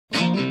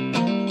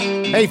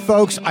Hey,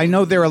 folks, I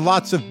know there are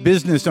lots of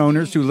business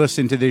owners who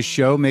listen to this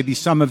show. Maybe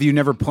some of you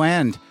never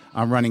planned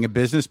on running a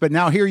business, but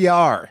now here you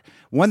are.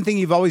 One thing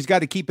you've always got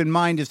to keep in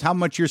mind is how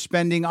much you're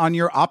spending on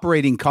your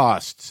operating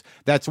costs.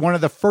 That's one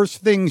of the first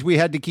things we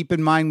had to keep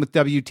in mind with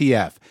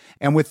WTF.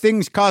 And with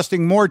things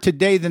costing more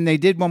today than they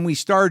did when we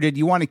started,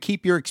 you want to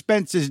keep your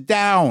expenses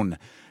down.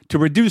 To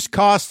reduce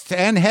costs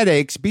and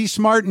headaches, be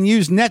smart and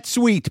use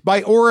NetSuite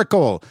by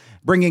Oracle,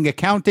 bringing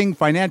accounting,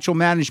 financial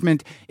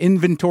management,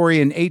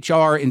 inventory, and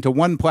HR into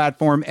one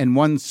platform and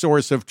one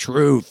source of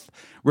truth.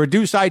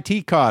 Reduce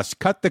IT costs,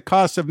 cut the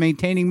costs of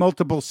maintaining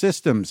multiple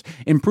systems,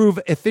 improve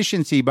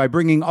efficiency by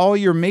bringing all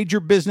your major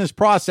business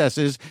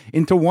processes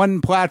into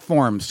one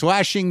platform,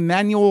 slashing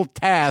manual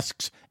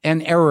tasks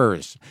and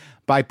errors.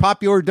 By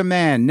popular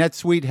demand,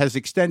 NetSuite has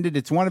extended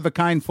its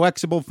one-of-a-kind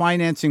flexible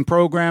financing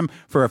program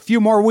for a few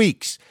more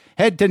weeks.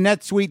 Head to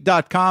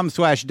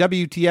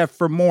netsuite.com/WTF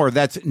for more.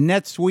 That's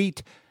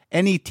NetSuite,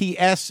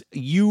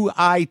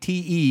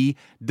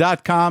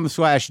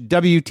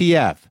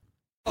 NetSuite.com/WTF.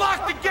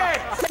 Lock the gate!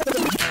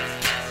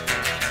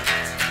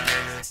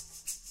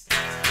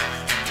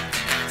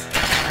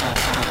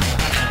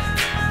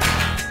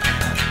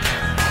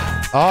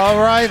 All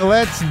right,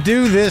 let's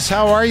do this.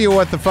 How are you,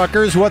 what the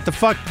fuckers? What the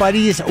fuck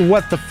buddies?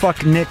 What the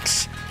fuck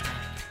nicks?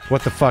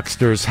 What the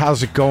fucksters?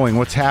 How's it going?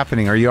 What's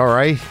happening? Are you all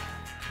right?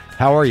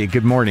 How are you?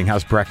 Good morning.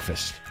 How's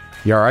breakfast?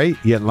 You all right?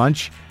 You at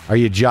lunch? Are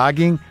you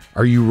jogging?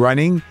 Are you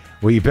running?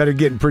 Well, you better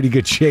get in pretty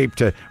good shape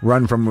to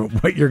run from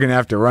what you're going to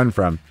have to run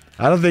from.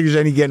 I don't think there's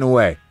any getting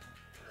away.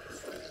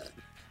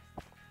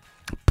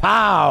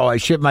 Pow! I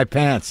shit my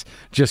pants.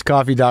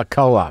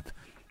 JustCoffee.coop.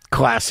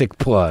 Classic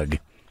plug.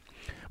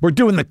 We're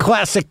doing the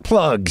classic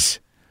plugs.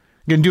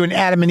 I'm going to do an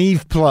Adam and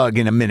Eve plug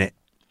in a minute.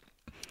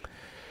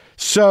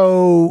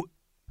 So,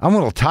 I'm a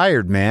little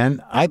tired, man.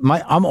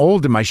 I'm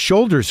old and my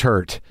shoulders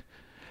hurt.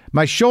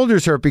 My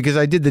shoulders hurt because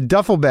I did the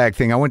duffel bag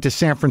thing. I went to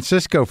San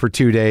Francisco for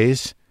 2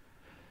 days.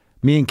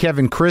 Me and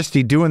Kevin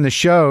Christie doing the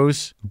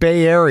shows,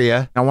 Bay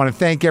Area. I want to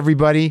thank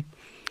everybody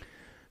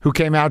who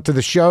came out to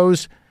the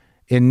shows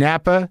in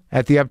Napa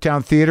at the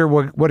Uptown Theater.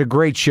 What a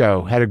great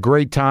show. Had a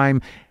great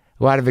time.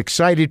 A lot of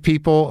excited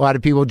people. A lot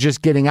of people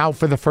just getting out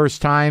for the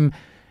first time.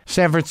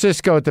 San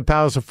Francisco at the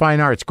Palace of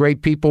Fine Arts.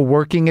 Great people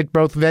working at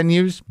both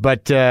venues.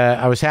 But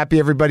I was happy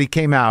everybody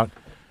came out.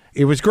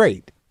 It was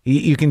great.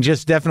 You can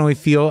just definitely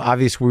feel,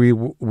 obviously,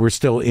 we're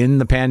still in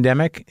the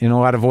pandemic in a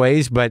lot of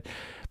ways, but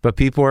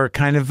people are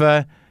kind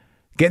of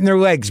getting their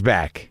legs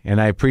back,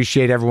 and I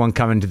appreciate everyone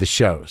coming to the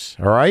shows,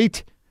 all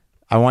right?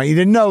 I want you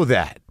to know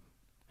that.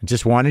 I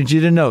just wanted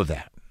you to know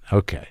that.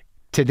 Okay.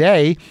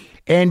 Today,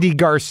 Andy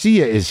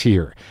Garcia is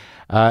here.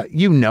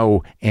 You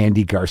know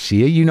Andy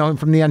Garcia. You know him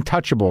from The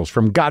Untouchables,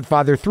 from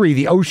Godfather 3,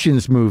 the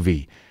Oceans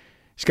movie.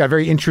 He's got a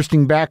very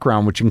interesting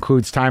background, which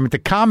includes time at the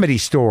Comedy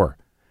Store.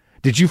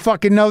 Did you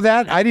fucking know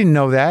that? I didn't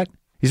know that.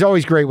 He's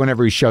always great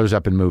whenever he shows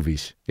up in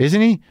movies,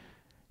 isn't he?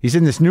 He's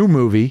in this new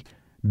movie,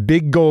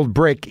 Big Gold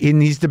Brick,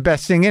 and he's the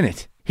best thing in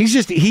it.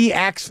 He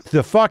acts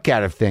the fuck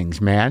out of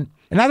things, man.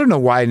 And I don't know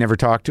why I never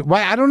talked to him.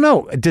 Why? I don't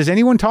know. Does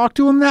anyone talk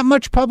to him that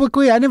much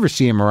publicly? I never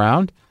see him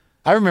around.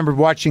 I remember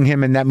watching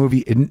him in that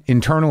movie,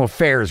 Internal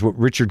Affairs, with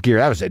Richard Gere.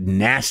 That was a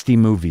nasty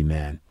movie,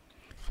 man.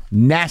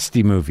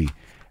 Nasty movie.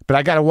 But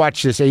I got to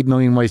watch this 8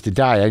 Million Ways to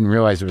Die. I didn't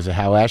realize it was a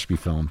Hal Ashby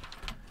film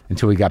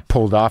until he got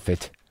pulled off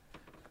it.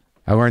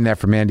 I learned that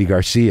from Andy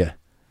Garcia.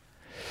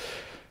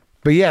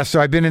 But yeah, so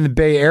I've been in the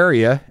Bay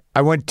Area.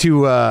 I went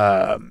to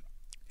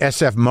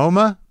SF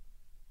MoMA,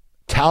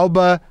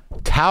 Tauba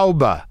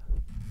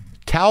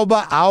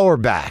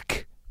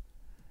Auerbach.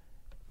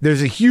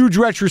 There's a huge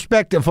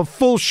retrospective, a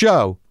full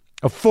show,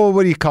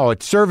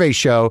 survey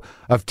show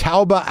of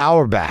Tauba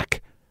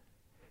Auerbach.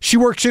 She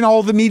works in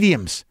all the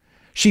mediums.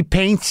 She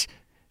paints,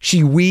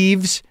 she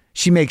weaves,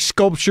 she makes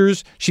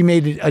sculptures. She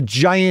made a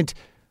giant,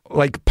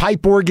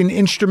 pipe organ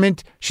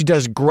instrument. She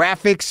does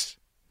graphics.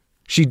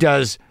 She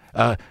does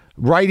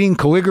writing,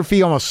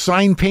 calligraphy, almost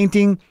sign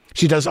painting.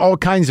 She does all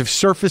kinds of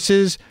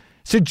surfaces.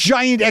 It's a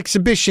giant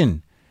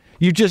exhibition.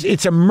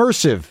 It's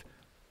immersive.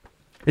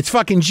 It's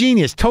fucking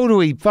genius.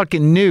 Totally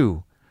fucking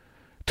new.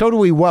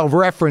 Totally well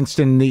referenced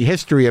in the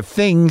history of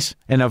things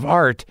and of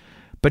art,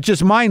 but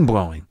just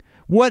mind-blowing.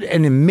 What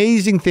an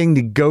amazing thing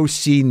to go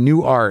see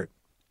new art.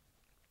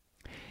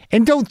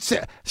 And don't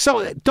say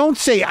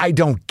I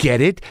don't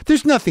get it.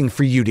 There's nothing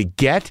for you to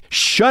get.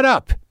 Shut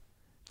up.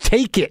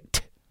 Take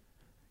it.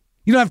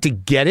 You don't have to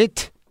get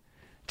it.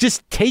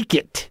 Just take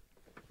it.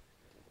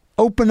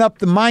 Open up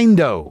the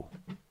mindo,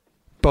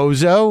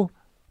 bozo.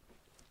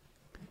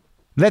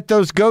 Let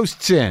those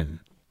ghosts in.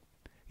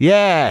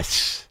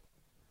 Yes.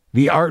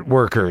 The art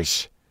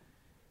workers.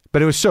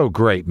 But it was so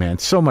great, man.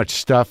 So much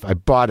stuff. I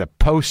bought a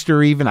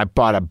poster even. I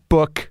bought a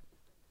book.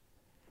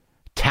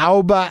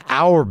 Tauba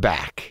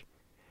Auerbach.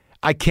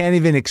 I can't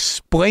even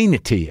explain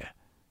it to you.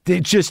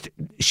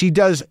 She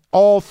does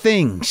all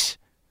things.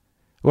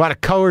 A lot of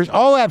colors,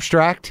 all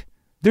abstract.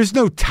 There's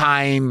no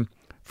time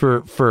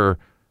for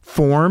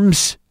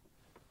forms,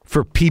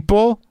 for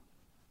people.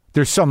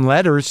 There's some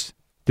letters.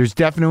 There's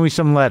definitely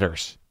some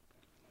letters.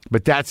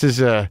 But that's as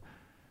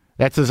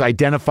That's as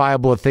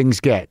identifiable as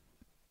things get.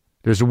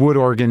 There's a wood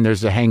organ,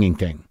 there's a hanging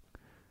thing.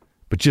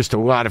 But just a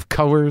lot of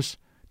colors,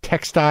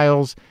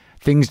 textiles,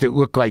 things that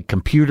look like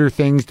computer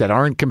things that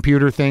aren't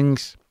computer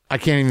things. I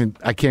can't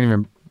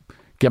even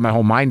get my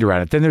whole mind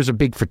around it. Then there's a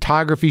big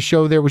photography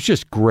show there. It was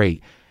just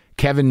great.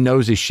 Kevin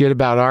knows his shit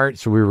about art,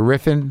 so we were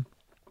riffing.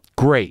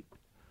 Great.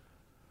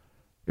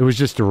 It was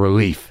just a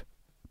relief.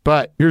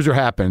 But here's what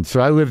happened. So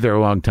I lived there a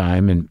long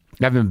time, and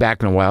I haven't been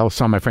back in a while.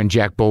 Saw my friend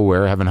Jack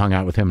Boulware. Haven't hung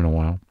out with him in a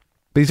while.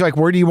 But he's like,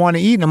 where do you want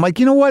to eat? And I'm like,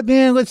 you know what,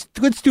 man? Let's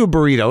do a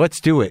burrito. Let's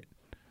do it.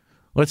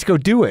 Let's go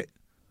do it.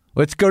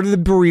 Let's go to the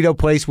burrito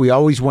place we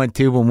always went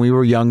to when we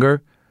were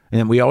younger,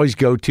 and we always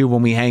go to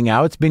when we hang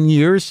out. It's been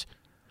years.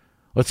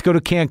 Let's go to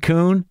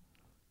Cancun,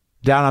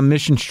 down on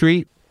Mission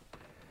Street.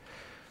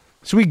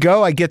 So we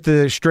go. I get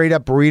the straight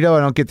up burrito. I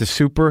don't get the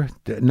super.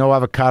 No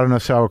avocado, no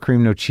sour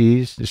cream, no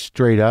cheese. Just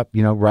straight up,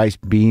 rice,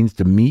 beans,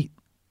 the meat,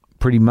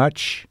 pretty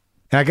much.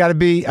 And I gotta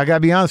be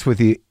honest with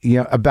you.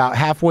 About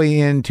halfway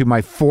into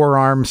my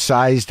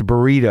forearm-sized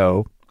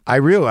burrito, I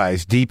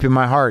realized deep in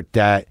my heart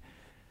that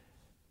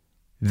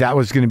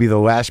was going to be the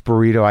last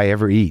burrito I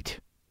ever eat.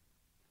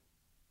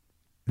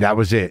 That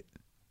was it.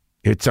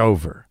 It's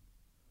over.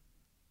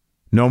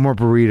 No more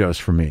burritos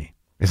for me.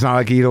 It's not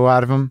like I eat a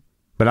lot of them,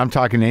 but I'm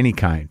talking any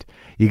kind.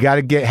 You got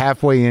to get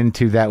halfway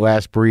into that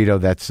last burrito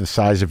that's the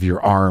size of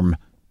your arm,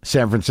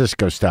 San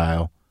Francisco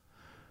style.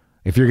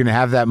 If you're going to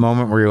have that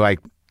moment where you're like,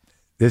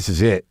 this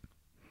is it.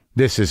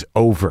 This is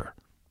over.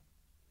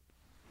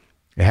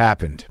 It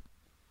happened.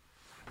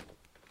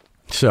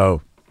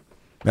 So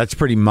that's a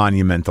pretty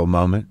monumental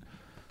moment.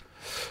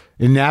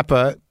 In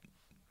Napa,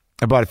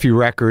 I bought a few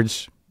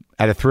records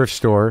at a thrift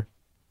store,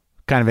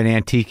 kind of an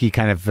antique-y,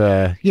 kind of,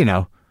 an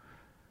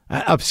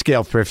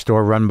upscale thrift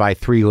store run by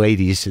three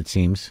ladies, it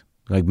seems,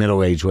 like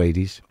middle-aged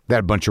ladies. They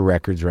had a bunch of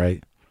records,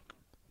 right?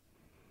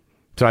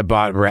 So I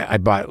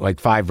bought like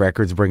 5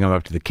 records, bring them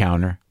up to the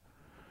counter.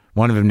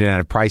 One of them didn't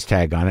have a price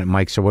tag on it.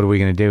 Mike said, what are we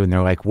going to do? And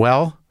they're like,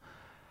 well,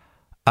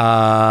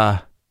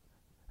 and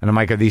I'm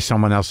like, are these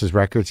someone else's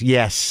records?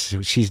 Yes,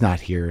 she's not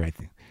here. I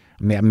think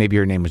maybe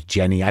her name was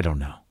Jenny. I don't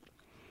know.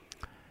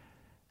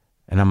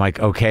 And I'm like,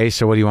 okay,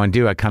 so what do you want to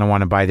do? I kind of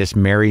want to buy this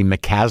Mary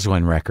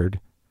McCaslin record.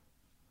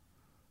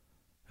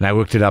 And I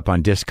looked it up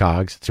on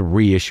Discogs. It's a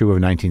reissue of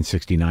a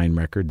 1969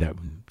 record that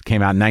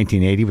came out in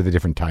 1980 with a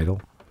different title.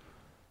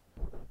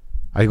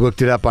 I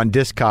looked it up on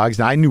Discogs,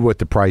 and I knew what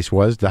the price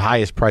was. The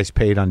highest price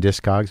paid on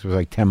Discogs was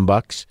like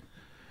 $10.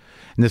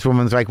 And this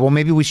woman's like, well,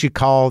 maybe we should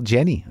call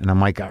Jenny. And I'm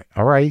like,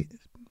 all right.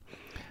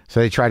 So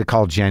they try to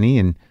call Jenny,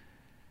 and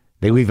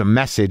they leave a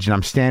message, and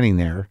I'm standing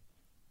there.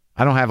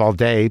 I don't have all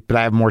day, but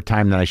I have more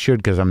time than I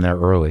should because I'm there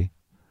early.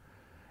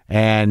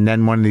 And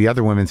then one of the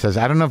other women says,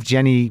 I don't know if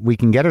Jenny, we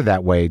can get her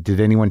that way.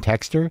 Did anyone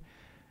text her?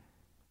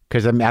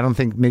 Because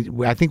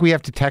I think we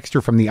have to text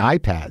her from the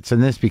iPads,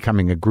 and this is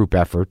becoming a group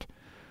effort.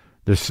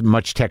 There's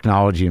much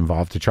technology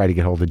involved to try to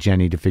get hold of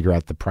Jenny to figure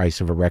out the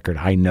price of a record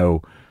I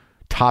know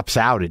tops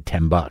out at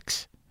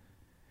 $10.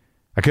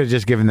 I could have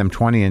just given them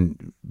 20,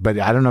 but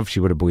I don't know if she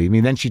would have believed me.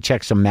 Then she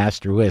checked some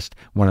master list.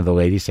 One of the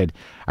ladies said,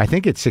 I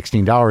think it's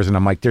 $16. And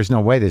I'm like, there's no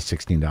way there's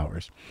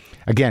 $16.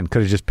 Again,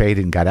 could have just paid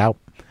it and got out.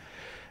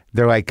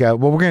 They're like, well,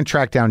 we're going to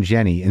track down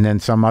Jenny. And then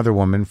some other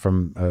woman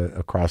from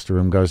across the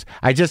room goes,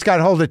 I just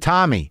got hold of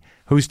Tommy.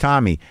 Who's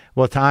Tommy?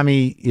 Well,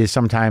 Tommy is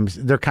sometimes,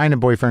 they're kind of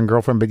boyfriend,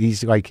 girlfriend, but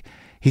he's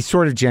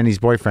sort of Jenny's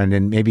boyfriend,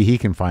 and maybe he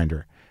can find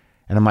her.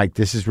 And I'm like,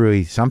 this is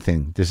really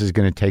something. This is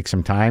going to take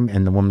some time.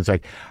 And the woman's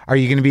like, are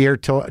you going to be here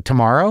till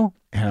tomorrow?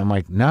 And I'm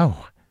like, no,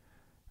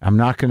 I'm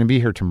not going to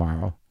be here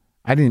tomorrow.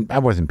 I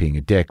wasn't being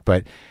a dick,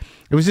 but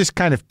it was this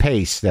kind of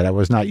pace that I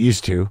was not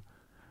used to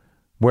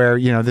where,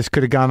 this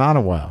could have gone on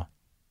a while.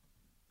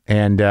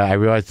 And I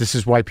realized this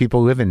is why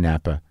people live in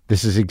Napa.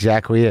 This is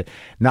exactly it.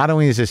 Not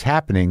only is this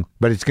happening,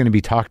 but it's going to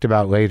be talked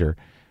about later.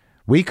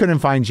 We couldn't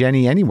find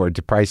Jenny anywhere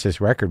to price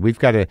this record. We've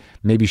got to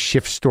maybe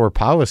shift store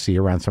policy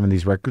around some of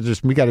these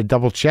records. We got to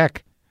double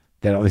check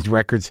that all these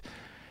records.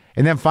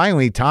 And then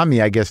finally,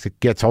 Tommy, I guess,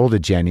 gets hold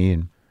of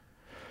Jenny.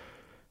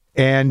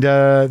 And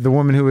the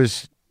woman who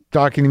was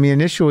talking to me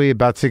initially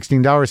about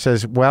 $16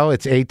 says, well,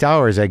 it's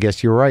 $8. I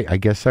guess you're right. I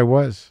guess I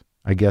was.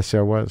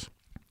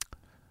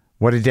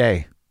 What a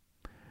day.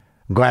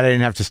 I'm glad I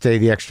didn't have to stay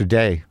the extra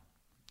day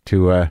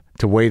to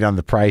wait on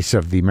the price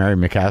of the Mary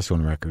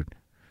McCaslin record.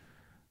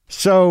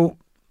 So,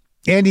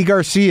 Andy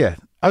Garcia,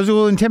 I was a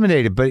little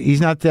intimidated, but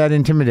he's not that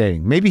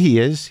intimidating. Maybe he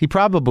is. He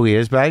probably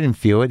is, but I didn't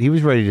feel it. He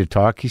was ready to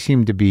talk. He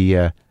seemed to be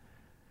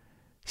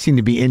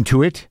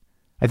into it.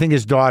 I think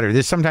his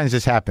daughter, sometimes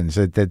this happens,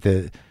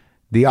 that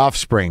the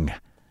offspring,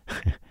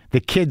 the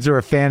kids are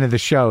a fan of the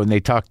show and they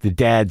talk the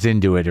dads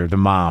into it or the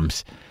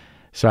moms.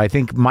 So I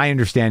think my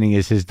understanding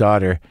is his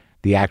daughter,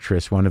 the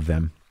actress, one of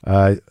them,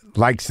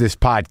 likes this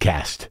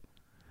podcast.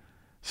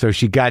 So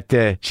she got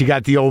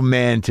the old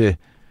man to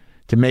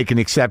make an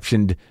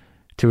exception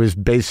to his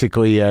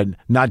basically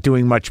not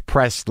doing much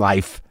press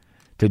life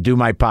to do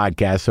my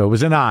podcast. So it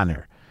was an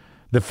honor.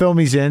 The film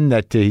he's in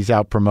that he's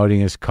out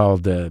promoting is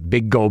called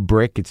Big Gold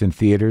Brick. It's in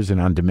theaters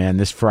and on demand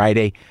this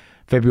Friday,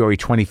 February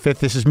 25th.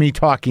 This is me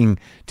talking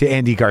to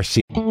Andy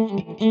Garcia.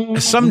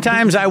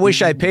 Sometimes I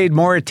wish I paid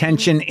more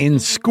attention in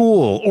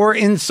school, or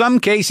in some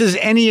cases,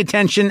 any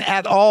attention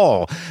at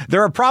all.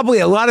 There are probably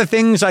a lot of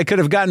things I could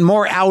have gotten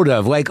more out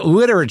of, like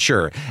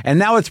literature, and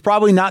now it's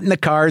probably not in the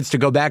cards to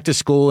go back to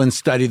school and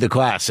study the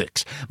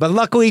classics. But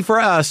luckily for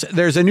us,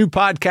 there's a new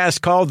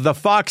podcast called The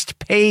Foxed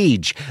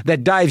Page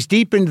that dives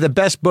deep into the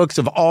best books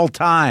of all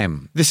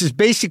time. This is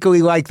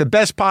basically like the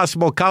best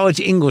possible college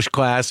English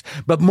class,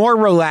 but more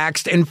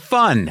relaxed and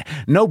fun.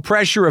 No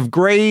pressure of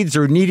grades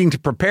or needing to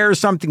prepare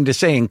something to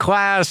say in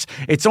class.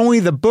 It's only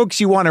the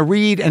books you want to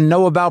read and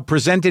know about,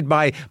 presented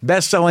by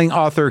best-selling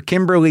author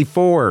Kimberly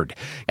Ford.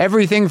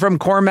 Everything from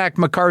Cormac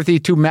McCarthy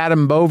to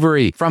Madame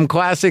Bovary, from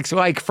classics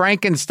like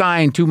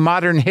Frankenstein to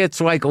modern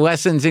hits like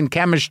Lessons in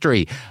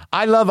Chemistry.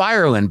 I love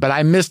Ireland, but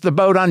I missed the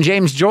boat on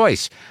James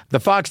Joyce. The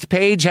Foxed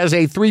Page has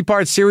a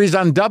 3-part series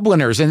on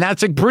Dubliners, and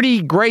that's a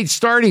pretty great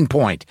starting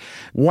point.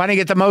 Want to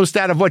get the most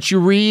out of what you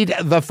read?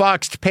 The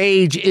Foxed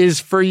Page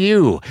is for you.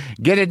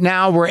 Get it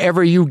now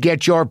wherever you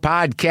get your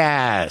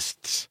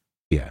podcasts.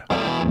 Yeah.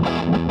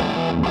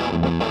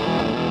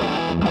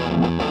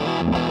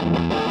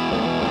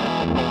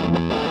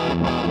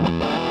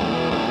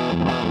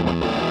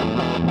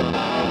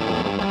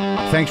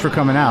 Thanks for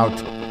coming out.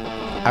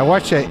 I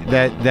watched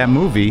that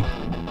movie,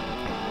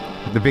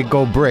 The Big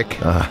Gold Brick.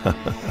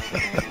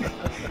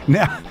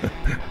 Now,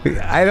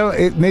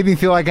 it made me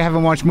feel like I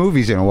haven't watched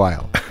movies in a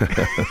while.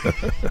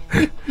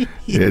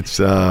 It's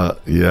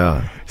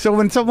yeah. So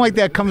when something like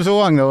that comes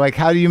along, though, like,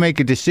 how do you make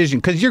a decision?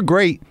 Because you're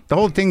great. The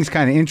whole thing's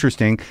kind of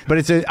interesting, but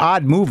it's an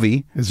odd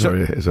movie. It's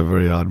a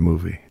very odd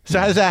movie. So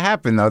how does that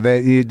happen, though?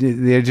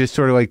 They're just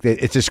sort of like,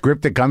 it's a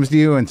script that comes to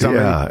you and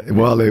somebody... Yeah,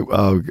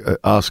 well,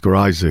 Oscar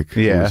Isaac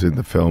was in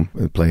the film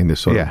playing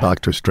this sort of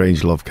Dr.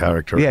 Strangelove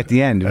character. Yeah, at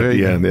the end.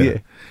 Yeah.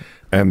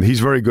 And he's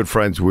very good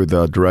friends with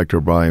director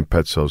Brian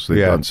Petzos. They've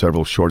done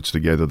several shorts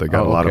together that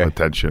got a lot of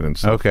attention and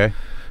stuff. Okay.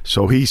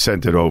 So he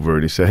sent it over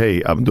and he said,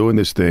 hey, I'm doing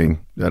this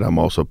thing that I'm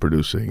also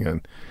producing,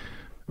 and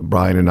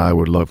Brian and I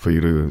would love for you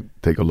to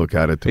take a look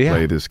at it to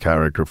play this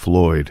character,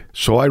 Floyd.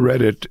 So I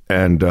read it,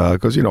 and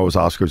because, it was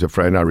Oscar's a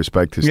friend, I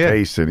respect his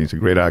taste, and he's a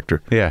great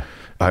actor. Yeah.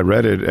 I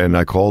read it, and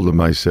I called him.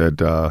 I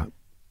said,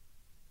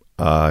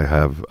 I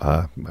have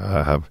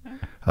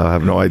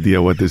no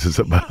idea what this is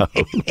about.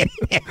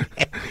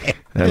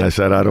 And I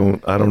said, I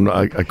don't know.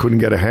 I couldn't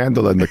get a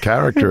handle on the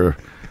character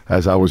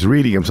as I was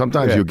reading him.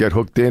 Sometimes you get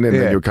hooked in and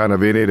then you're kind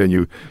of in it, and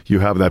you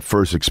have that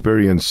first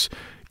experience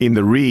in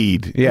the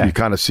read. Yeah. You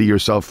kind of see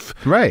yourself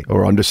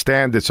or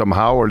understand it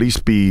somehow, or at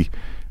least be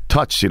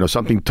touched.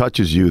 Something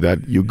touches you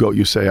that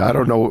you say, I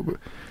don't know.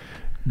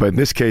 But in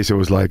this case, it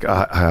was like,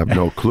 I have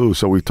no clue.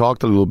 So we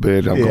talked a little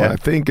bit. I'm going, I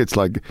think it's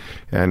like,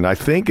 and I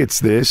think it's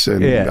this.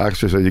 And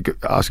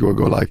Oscar would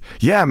go like,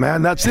 yeah,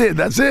 man, that's it.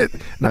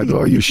 And I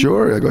go, are you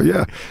sure? I go,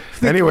 yeah.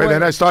 Anyway,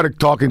 then I started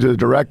talking to the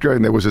director,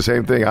 and it was the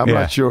same thing. I'm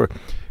not sure.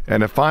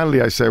 And then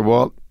finally I said,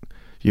 well,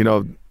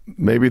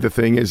 maybe the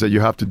thing is that you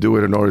have to do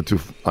it in order to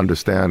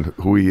understand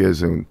who he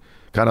is and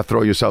kind of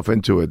throw yourself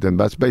into it. And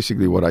that's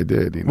basically what I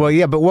did. Well,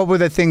 yeah, but what were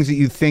the things that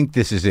you think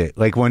this is it?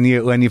 Like when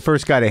you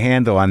first got a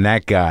handle on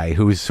that guy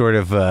who's sort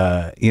of,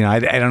 I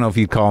don't know if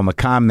you'd call him a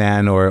con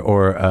man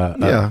or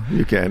yeah,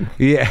 you can.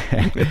 Yeah.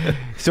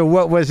 So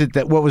what was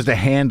the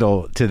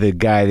handle to the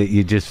guy that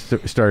you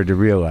just started to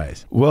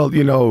realize? Well,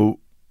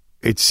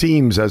 it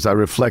seems, as I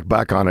reflect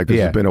back on it,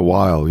 because it's been a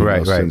while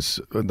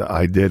since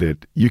I did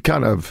it, you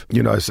kind of,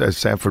 as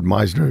Sanford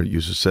Meisner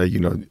used to say,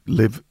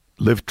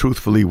 live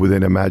truthfully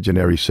within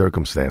imaginary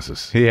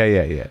circumstances.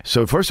 Yeah.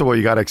 So first of all,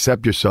 you got to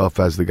accept yourself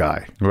as the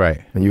guy. Right.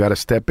 And you got to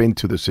step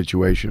into the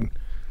situation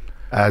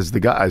as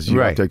the guy, as you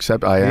have to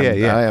accept, I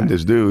am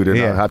this dude,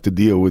 and I have to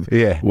deal with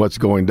what's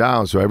going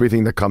down. So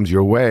everything that comes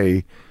your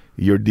way,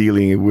 you're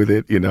dealing with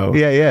it,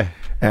 Yeah.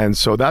 And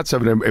so that's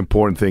an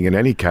important thing in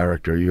any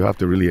character. You have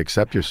to really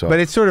accept yourself. But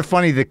it's sort of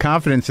funny, the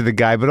confidence of the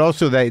guy, but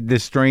also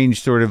this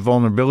strange sort of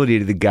vulnerability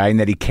to the guy, and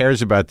that he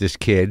cares about this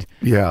kid.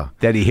 Yeah.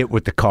 That he hit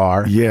with the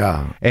car.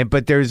 Yeah.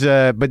 But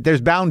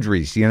there's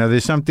boundaries.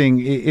 There's something.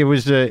 It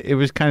was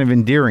kind of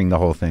endearing, the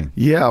whole thing.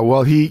 Yeah.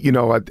 Well, he,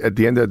 at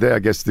the end of the day, I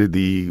guess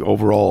the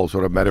overall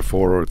sort of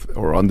metaphor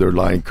or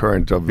underlying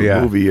current of the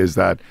movie is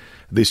that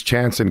this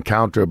chance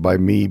encounter by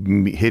me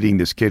hitting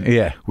this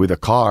kid with a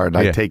car, and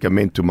I take him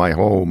into my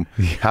home,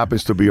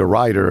 happens to be a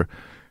writer.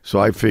 So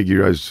I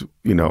figure, as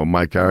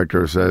my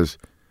character says,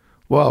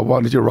 well, why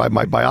don't you write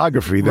my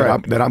biography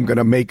that I'm going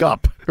to make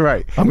up?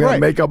 Right. I'm going to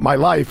make up my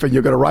life, and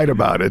you're going to write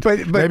about it.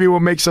 But maybe we'll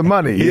make some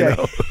money.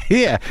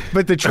 Yeah.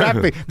 But the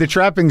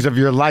trappings of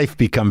your life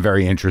become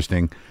very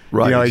interesting.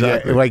 Right.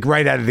 Exactly. Like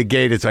right out of the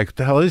gate, it's like, what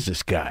the hell is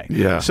this guy?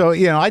 Yeah. So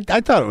I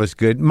thought it was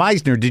good.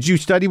 Meisner, did you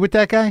study with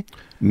that guy?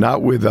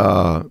 Not with.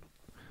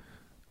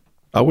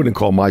 I wouldn't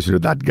call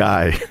Meisner that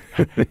guy.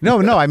 No.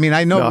 I mean,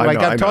 I know.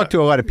 I've talked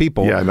to a lot of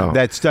people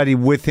that study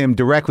with him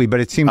directly, but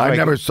it seems like I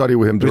never studied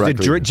with him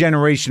directly. He was a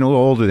generation a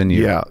little older than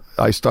you. Yeah,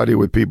 I studied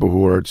with people who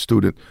were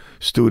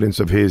students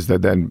of his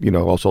that then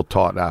also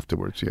taught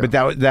afterwards. Yeah.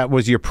 But that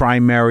was your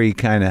primary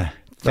kind of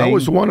thing? That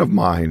was one of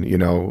mine.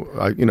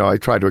 I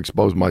tried to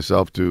expose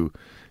myself to,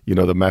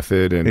 the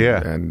method,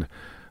 and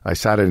I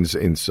sat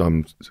in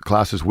some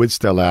classes with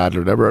Stella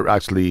Adler. Never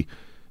actually,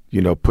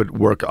 put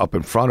work up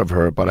in front of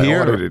her, but I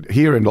ordered it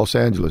here in Los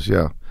Angeles.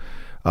 Yeah.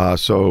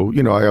 So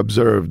I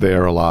observed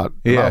there a lot.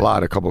 Yeah. Not a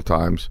lot, a couple of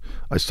times.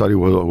 I studied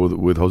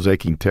with Jose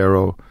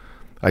Quintero.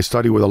 I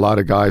studied with a lot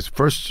of guys.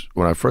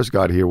 When I first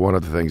got here, one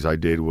of the things I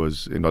did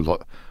was,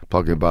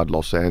 talking about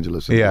Los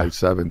Angeles in the late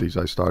 70s,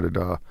 I started,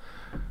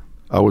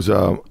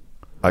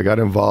 I got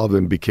involved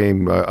and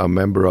became a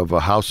member of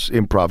a house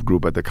improv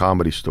group at the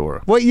Comedy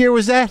Store. What year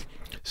was that?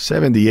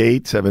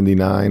 78,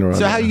 79. Or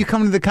so how you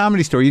come to the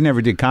Comedy Store? You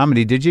never did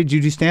comedy, did you? Did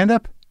you do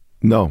stand-up?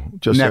 No,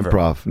 just Never.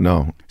 improv.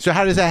 No. So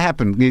how does that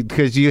happen?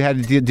 Because you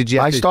had, did you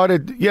have I to,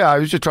 started, I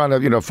was just trying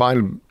to,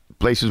 find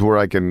places where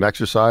I can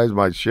exercise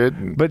my shit.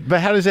 But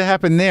how does it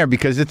happen there?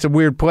 Because it's a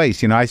weird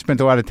place. I spent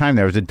a lot of time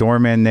there. I was a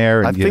doorman there.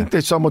 And, I think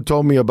that someone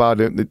told me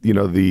about it,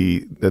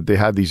 that they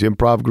had these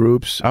improv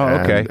groups. Oh,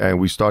 okay.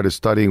 And we started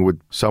studying with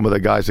some of the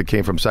guys that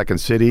came from Second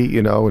City,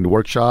 in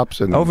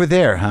workshops. And over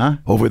there, huh?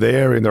 over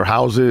there in their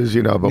houses,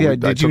 but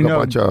I took a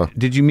bunch of...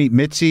 Did you meet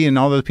Mitzi and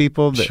all those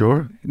people?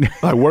 Sure.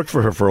 I worked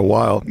for her for a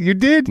while. You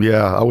did?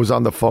 Yeah, I was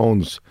on the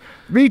phones.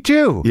 Me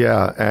too.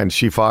 Yeah, and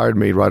she fired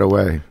me right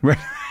away. Right.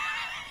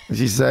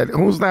 She said,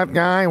 "Who's that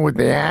guy with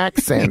the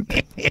accent?"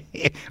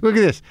 Look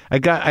at this. I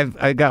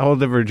got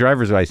hold of her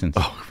driver's license.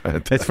 Oh,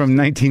 fantastic. That's from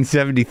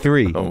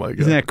 1973. Oh, my God.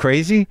 Isn't that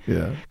crazy?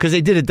 Yeah. Because they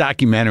did a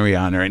documentary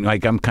on her, and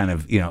I'm kind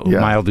of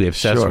mildly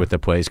obsessed sure. with the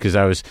place because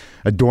I was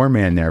a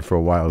doorman there for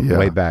a while, Yeah.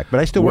 way back.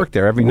 But I still work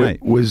there every night.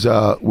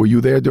 Were you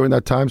there during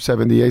that time,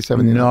 78,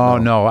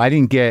 79? No, I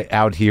didn't get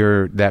out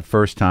here that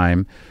first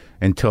time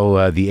until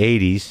the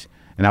 80s,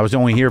 and I was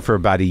only here for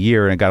about a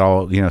year, and I got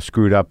all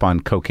screwed up on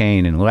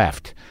cocaine and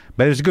left.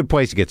 But it was a good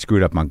place to get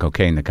screwed up on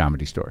cocaine, the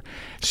Comedy Store.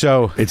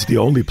 So It's the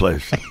only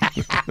place.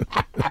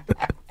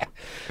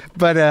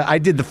 But I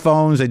did the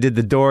phones, I did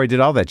the door, I did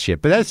all that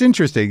shit. But that's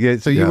interesting.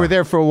 So you Yeah. were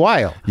there for a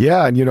while.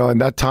 Yeah, and in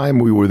that time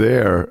we were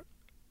there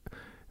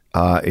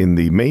in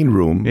the main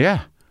room. Yeah.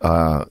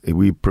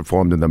 We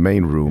performed in the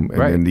main room, and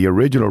Right. in the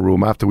original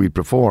room after we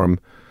performed,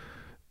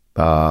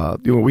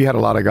 we had a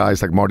lot of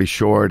guys like Marty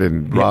Short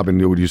and Robin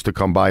Newwood used to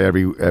come by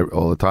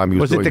all the time. He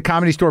Was it the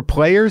Comedy Store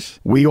Players?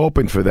 We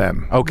opened for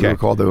them. Okay. We were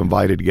called the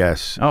invited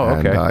guests. Oh,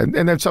 okay.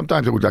 And then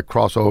sometimes it would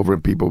cross over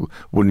and people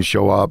wouldn't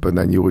show up, and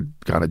then you would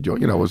kind of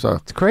join. It was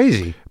It's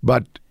crazy.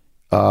 But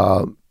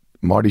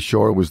Marty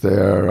Short was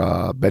there,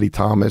 Betty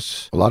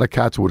Thomas. A lot of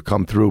cats would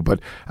come through.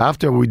 But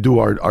after we do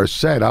our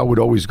set, I would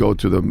always go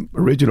to the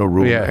original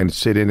room Yeah. and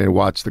sit in and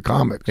watch the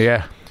comics.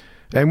 Yeah.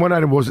 And when I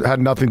had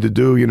nothing to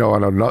do,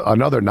 on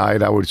another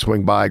night, I would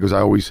swing by because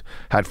I always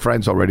had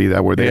friends already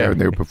that were there Yeah.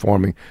 and they were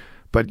performing.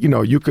 But,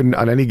 you can,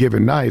 on any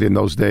given night in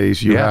those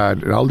days, you Yeah.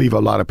 had, and I'll leave a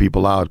lot of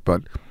people out,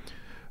 but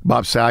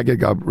Bob Saget,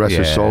 God rest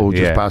his Yeah, soul,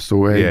 just yeah. passed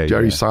away. Yeah,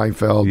 Jerry yeah.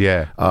 Seinfeld.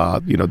 Yeah.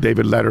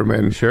 David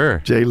Letterman.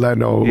 Sure. Jay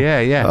Leno.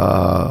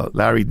 Yeah.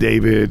 Larry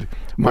David.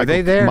 Were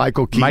they there?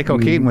 Michael Keaton. Michael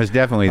Keaton was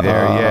definitely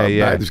there.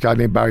 Yeah. This guy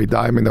named Barry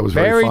Diamond that was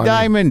very Barry funny.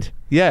 Diamond.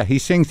 Yeah, he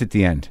sings at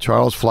the end.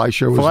 Charles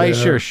Fleischer was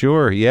Fleischer, there.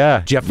 sure.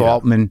 Yeah. Jeff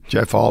Altman.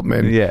 Jeff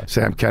Altman. Yeah.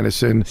 Sam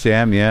Kennison.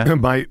 Sam, yeah.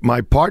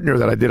 My partner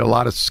that I did a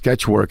lot of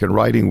sketch work and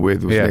writing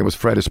with, his Yeah. name was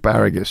Fred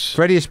Asparagus.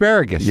 Freddie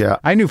Asparagus. Yeah.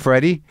 I knew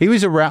Freddie. He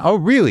was around. Oh,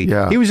 really?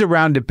 Yeah. He was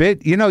around a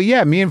bit. Me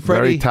and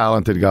Freddie. Very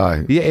talented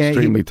guy. Yeah,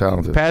 Extremely he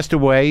talented. Passed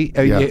away.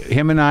 Yeah.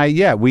 Him and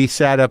I, we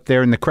sat up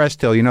there in the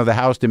Crest Hill. The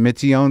house that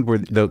Mitzi owned where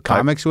the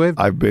comics lived?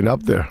 I've been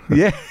up there.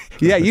 Yeah.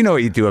 Yeah, you know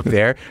what you do up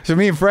there. So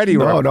me and Freddie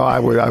were... No, I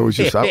was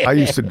just, I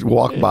used to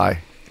walk by.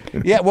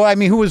 Yeah, well,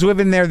 who was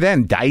living there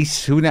then?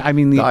 Dice?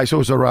 Dice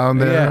was around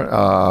there.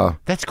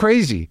 That's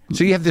crazy.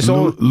 So you have this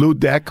old... Lou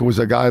Deck was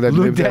a guy that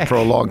lived there Deck. for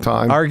a long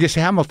time. Argus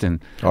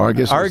Hamilton.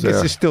 Argus was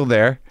there. is still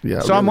there. Yeah,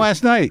 Saw him really.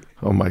 last night.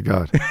 Oh, my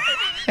God.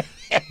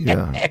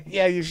 Yeah.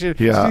 Yeah, you should...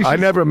 Yeah, you I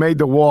should- never made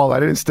the wall. I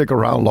didn't stick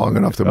around long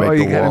enough to make the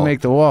you wall. got to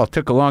make the wall. It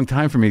took a long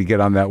time for me to get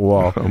on that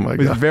wall. Oh, my It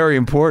was God. very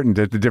important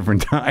at the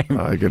different time.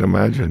 I can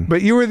imagine.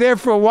 But you were there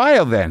for a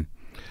while then.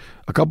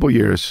 A couple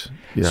years.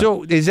 Yeah.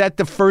 So is that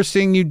the first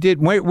thing you did?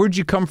 Where'd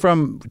you come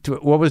from?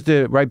 What was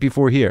the right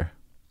before here?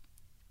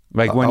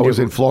 Like when I was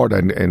in Florida,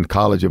 in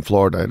college in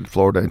Florida, at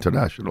Florida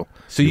International.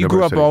 So you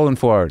grew up University. all in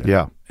Florida?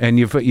 Yeah. And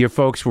your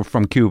folks were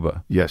from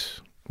Cuba?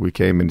 Yes. We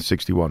came in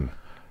 61.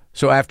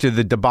 So after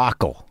the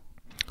debacle.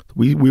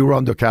 We were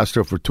under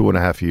Castro for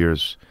 2.5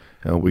 years,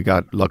 and we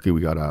got lucky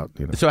we got out.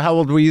 So how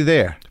old were you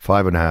there?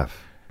 5.5.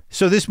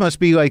 So this must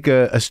be like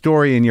a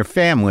story in your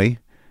family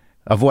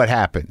of what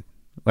happened.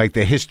 Like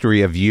the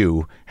history of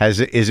you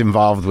is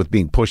involved with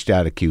being pushed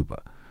out of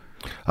Cuba.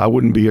 I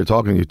wouldn't be here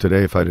talking to you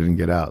today if I didn't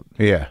get out.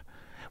 Yeah.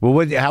 Well,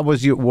 what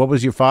was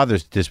your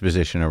father's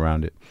disposition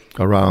around it?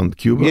 Around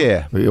Cuba?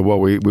 Yeah. Well,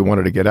 we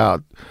wanted to get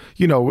out.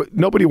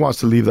 Nobody wants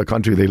to leave the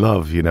country they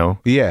love,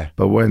 Yeah.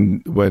 But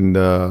when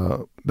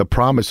the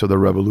promise of the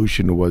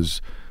revolution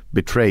was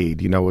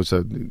betrayed, it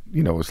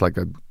was like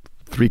a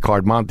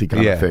three-card Monte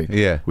kind of thing.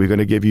 Yeah. We're going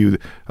to give you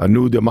a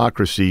new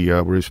democracy,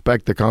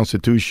 respect the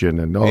Constitution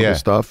and all this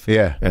stuff.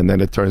 Yeah. And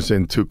then it turns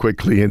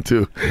quickly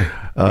into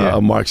a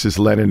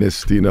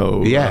Marxist-Leninist,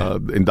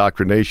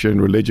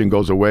 indoctrination. Religion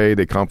goes away.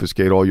 They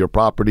confiscate all your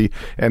property.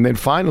 And then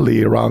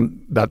finally,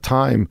 around that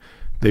time,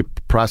 they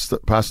passed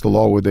a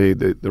law where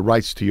the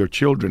rights to your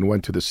children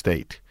went to the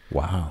state.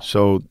 Wow.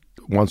 So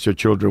once your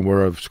children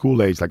were of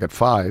school age, like at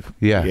 5,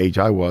 the age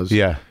I was,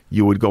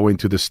 you would go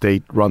into the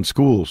state-run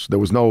schools. There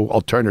was no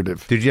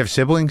alternative. Did you have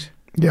siblings?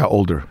 Yeah,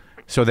 older.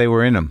 So they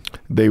were in them?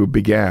 They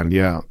began,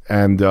 yeah.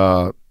 And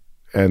the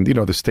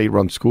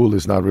state-run school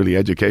is not really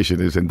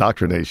education, it's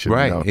indoctrination.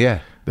 Right,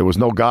 yeah. There was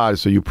no God,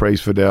 so you praise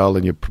Fidel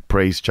and you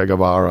praise Che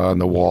Guevara on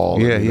the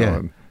wall.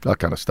 And that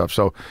kind of stuff.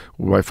 So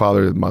my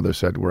father and mother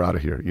said, we're out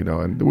of here,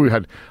 And we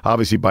had,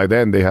 obviously by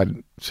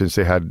then, since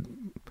they had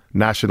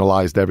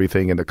nationalized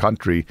everything in the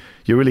country,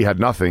 you really had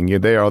nothing. You're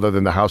there other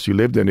than the house you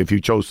lived in if you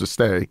chose to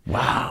stay.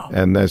 Wow.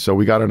 And then so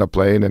we got on a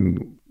plane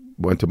and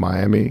went to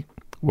Miami,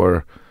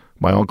 where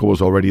my uncle was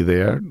already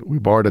there. We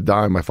borrowed a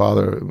dime. My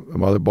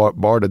mother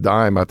borrowed a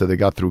dime after they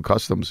got through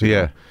customs.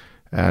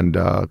 And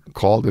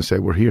called and said,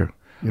 we're here.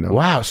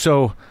 Wow.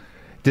 So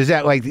does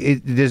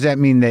that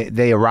mean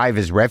they arrive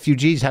as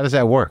refugees? How does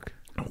that work?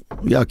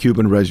 Yeah,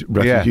 Cuban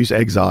refugees,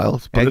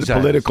 exiles,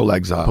 political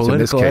exiles. In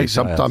this case,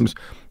 sometimes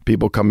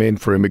people come in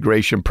for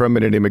immigration,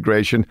 permanent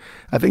immigration.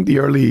 I think the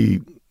early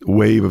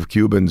wave of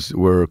Cubans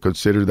were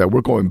considered that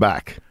we're going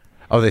back.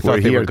 Oh, they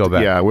thought they would go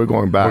back. Yeah, we're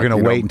going back. We're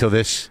going to wait until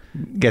this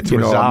gets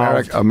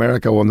resolved.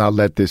 America will not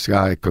let this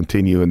guy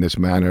continue in this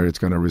manner. It's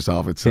going to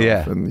resolve itself.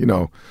 Yeah.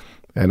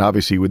 And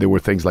obviously there were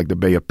things like the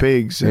Bay of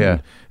Pigs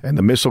and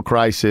the missile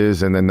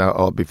crisis. And then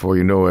before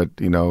you know it,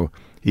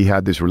 he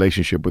had this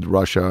relationship with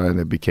Russia, and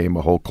it became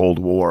a whole Cold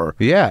War.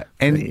 Yeah,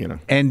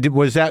 and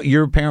was that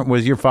your parent?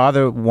 Was your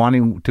father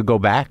wanting to go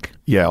back?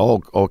 Yeah,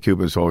 all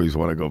Cubans always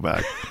want to go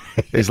back.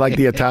 It's like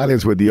the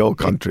Italians with the old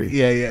country.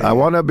 Yeah. I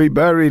want to be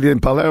buried in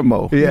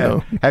Palermo.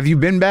 Yeah. Have you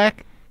been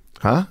back?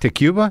 Huh? To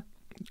Cuba?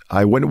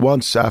 I went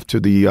once after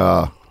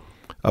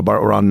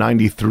about around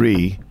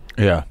 93.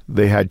 Yeah.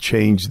 They had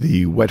changed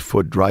the wet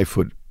foot, dry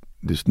foot,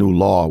 this new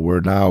law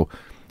where now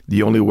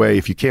the only way,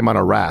 if you came on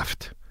a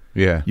raft,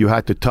 you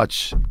had to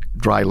touch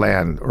dry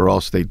land or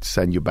else they'd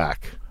send you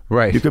back.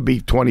 Right. You could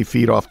be 20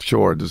 feet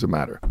offshore, it doesn't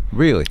matter.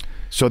 Really?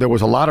 So there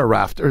was a lot of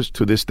rafters.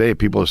 To this day,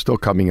 people are still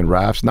coming in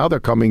rafts. Now they're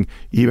coming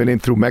even in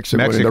through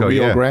Mexico in the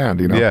Rio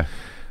Grande. Yeah.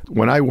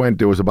 When I went,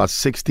 there was about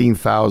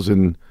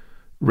 16,000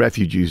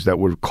 refugees that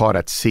were caught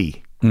at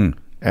sea. Mm.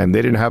 And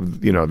they didn't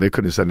have, they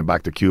couldn't send them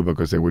back to Cuba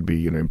because they would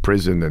be, in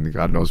prison and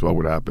God knows what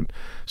would happen.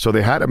 So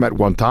they had them at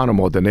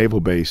Guantanamo, at the naval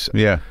base,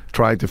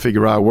 trying to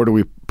figure out where do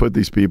we put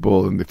these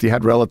people. And if you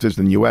had relatives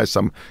in the U.S.,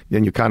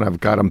 then you kind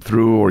of got them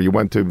through, or you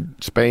went to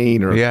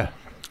Spain.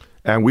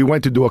 And we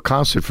went to do a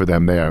concert for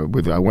them there.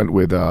 I went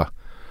with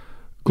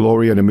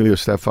Gloria and Emilio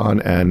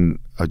Estefan and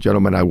a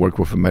gentleman I worked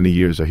with for many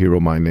years, a hero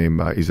of mine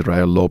named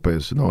Israel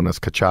Lopez, known as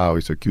Cachao.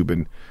 He's a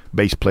Cuban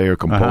bass player,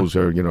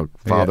 composer,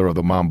 father of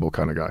the mambo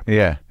kind of guy.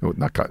 Yeah.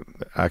 Not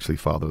actually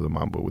father of the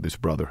mambo, with his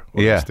brother.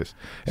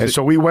 And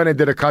so we went and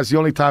did a concert. The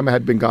only time I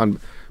had been gone,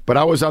 but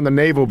I was on the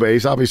naval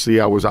base.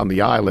 Obviously, I was on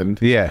the island.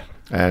 Yeah.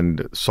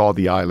 And saw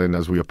the island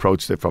as we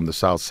approached it from the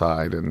south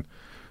side, and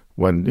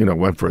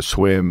went for a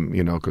swim,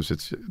 because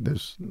the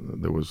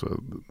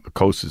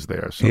coast is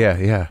there. So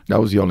that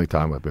was the only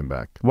time I've been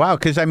back. Wow,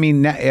 because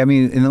in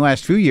the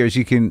last few years,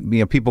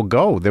 people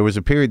go. There was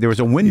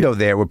a window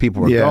there where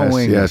people were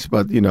going. Yes,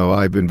 but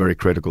I've been very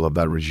critical of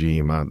that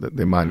regime.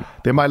 They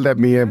might let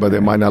me in, but they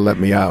might not let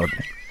me out.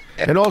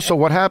 And also,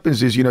 what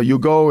happens is, you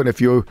go,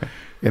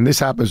 and this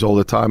happens all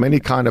the time. Any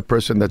kind of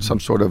person that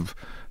some sort of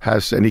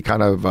has any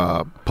kind of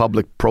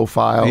public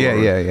profile,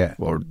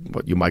 or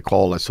what you might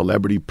call a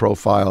celebrity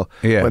profile.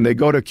 Yeah. When they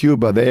go to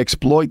Cuba, they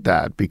exploit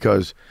that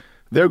because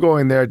they're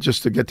going there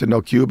just to get to know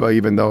Cuba,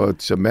 even though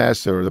it's a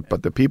mess.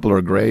 But the people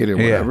are great and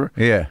whatever.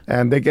 Yeah.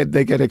 And they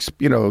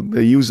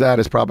use that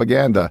as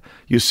propaganda.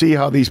 You see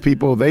how these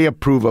people, they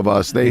approve of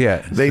us.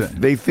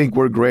 They think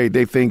we're great.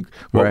 They think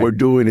what we're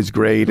doing is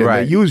great, and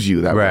they use you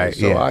that way.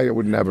 So I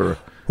would never.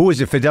 Who is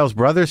it? Fidel's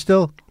brother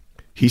still?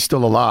 He's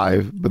still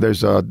alive, but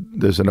there's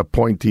an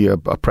appointee, a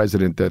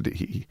president that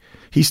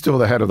he's still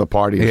the head of the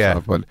party and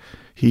stuff, but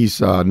he's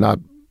not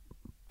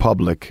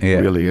public,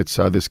 really. It's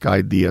this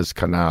guy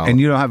Diaz-Canel. And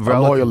you don't have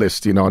relatives? A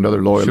loyalist,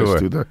 another loyalist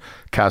to the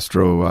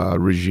Castro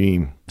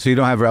regime. So you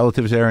don't have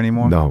relatives there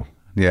anymore? No.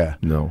 Yeah.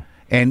 No.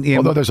 And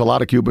although there's a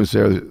lot of Cubans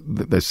there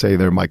that say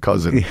they're my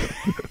cousin.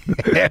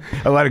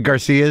 A lot of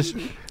Garcias?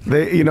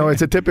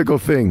 It's a typical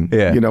thing.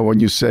 Yeah.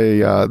 When you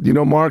say,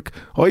 Mark?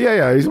 Oh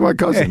yeah, he's my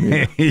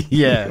cousin.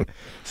 Yeah.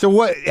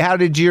 So how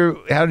did your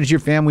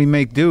family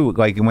make do?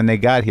 Like when they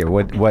got here,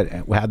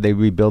 how'd they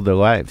rebuild their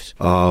lives?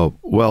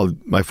 Well,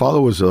 my father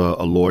was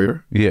a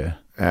lawyer. Yeah.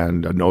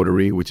 And a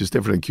notary, which is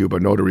different in Cuba.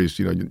 Notaries,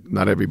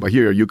 not everybody.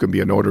 Here, you can be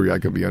a notary, I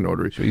can be a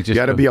notary. So you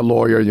had to be a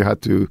lawyer. You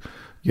had to,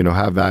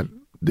 have that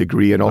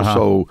degree, and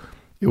also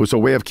it was a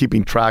way of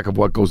keeping track of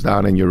what goes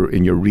down in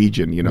your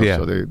region.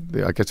 So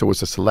I guess it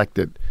was a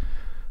selected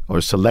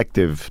or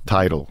selective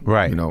title.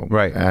 Right, You know.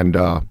 right. And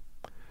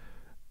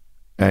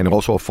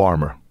also a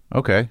farmer.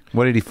 Okay.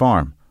 What did he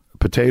farm?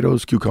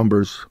 Potatoes,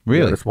 cucumbers.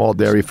 Really? He had a small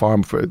dairy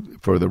farm for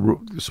the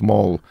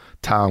small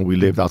town we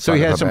lived outside. So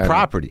he had of some Havana.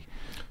 property.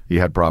 He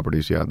had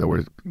properties, yeah, that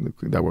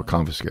were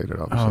confiscated,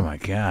 obviously. Oh my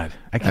God!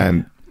 I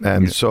can't.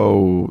 And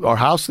so our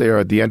house there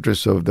at the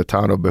entrance of the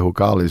town of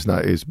Bejucal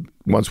is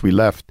once we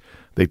left,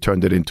 they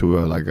turned it into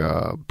a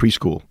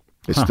preschool.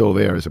 It's still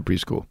there as a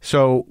preschool.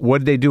 So what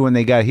did they do when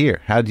they got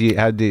here? How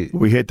did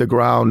We hit the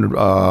ground.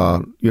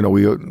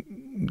 We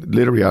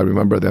literally, I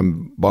remember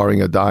them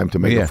borrowing a dime to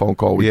make a phone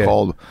call. We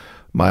called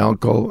my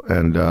uncle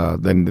and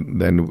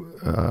then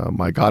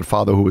my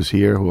godfather, who was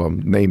here, who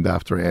I'm named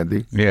after,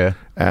 Andy. Yeah.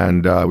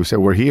 And we said,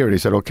 we're here. And he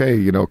said,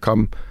 okay,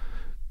 come.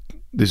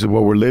 This is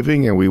where we're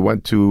living. And we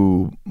went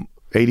to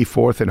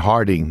 84th and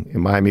Harding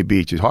in Miami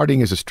Beach. Harding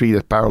is a street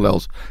that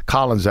parallels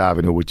Collins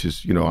Avenue, which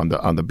is,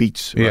 on the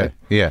beach. Right?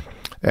 Yeah.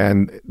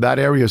 And that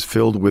area is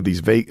filled with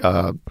these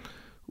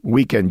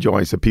weekend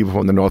joints that people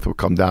from the north will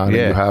come down. Yeah.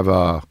 And you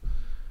have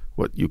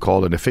what you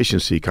call an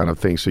efficiency kind of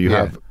thing. So you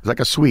have, it's like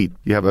a suite.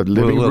 You have a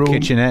living little room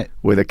kitchenette.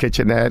 with a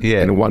kitchenette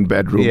and one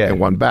bedroom and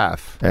one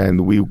bath.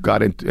 And we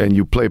got into, and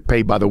you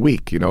pay by the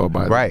week,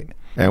 Right.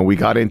 And we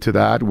got into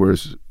that. We're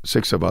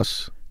 6 of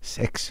us.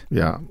 6.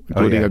 Yeah,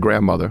 including a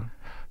grandmother.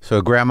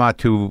 So grandma,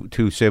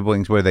 two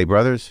siblings. Were they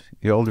brothers?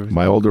 The older?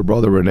 My older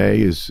brother,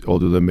 Renee, is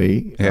older than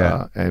me.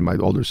 Yeah. And my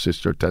older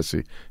sister,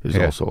 Tessie, is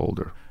also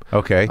older.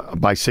 Okay.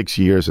 By 6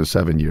 years and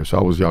 7 years. So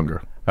I was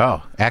younger.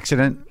 Oh,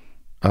 accident?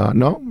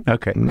 No.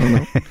 Okay.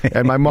 No.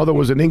 And my mother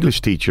was an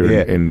English teacher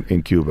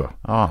in Cuba.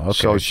 Oh, okay.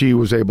 So she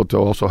was able to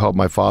also help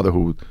my father,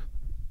 who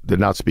did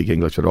not speak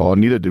English at all.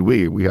 Neither did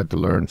we. We had to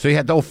learn. So you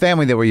had the whole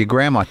family there, were your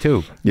grandma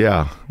too?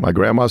 Yeah. My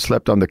grandma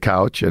slept on the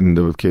couch, and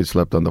the kids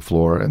slept on the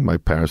floor, and my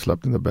parents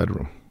slept in the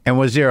bedroom. And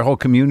was there a whole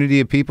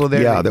community of people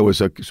there? Yeah, there was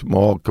a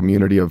small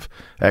community of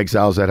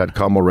exiles that had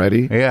come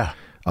already. Yeah.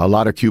 A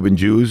lot of Cuban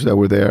Jews that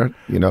were there,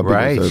 because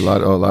Right. a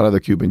lot of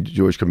the Cuban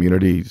Jewish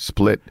community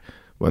split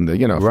when for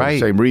the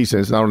same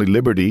reasons, not only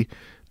liberty,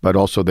 but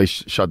also they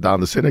shut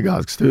down the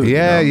synagogues too.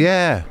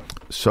 Yeah.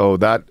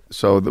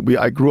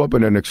 I grew up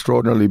in an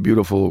extraordinarily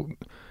beautiful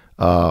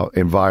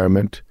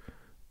environment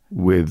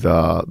with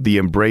the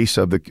embrace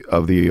of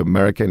the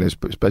American,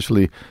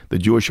 especially the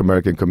Jewish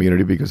American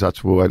community, because that's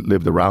who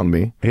lived around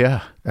me.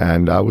 Yeah.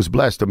 And I was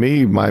blessed. To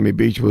me, Miami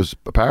Beach was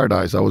a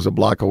paradise. I was a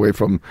block away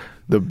from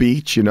the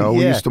beach.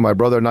 My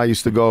brother and I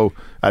used to go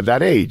at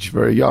that age,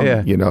 very young.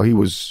 Yeah. He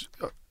was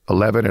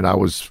 11 and I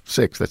was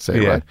 6, let's say,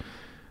 right?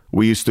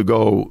 We used to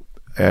go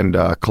and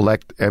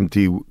collect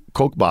empty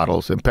Coke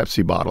bottles and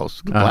Pepsi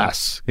bottles,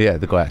 glass. Yeah,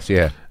 the glass,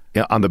 yeah.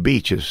 On the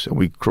beaches, and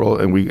we crawl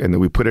and then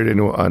we put it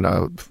on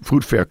a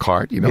food fair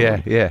cart,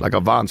 like a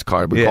Vons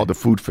cart. We called the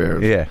food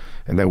fair. Yeah.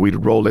 And then we'd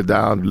roll it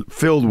down,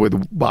 filled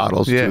with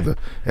bottles,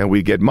 and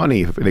we'd get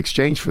money in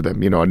exchange for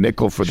them. A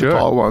nickel for the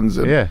tall ones,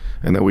 and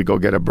then we go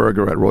get a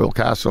burger at Royal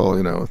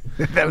Castle.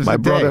 That was my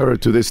brother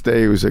to this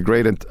day was a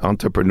great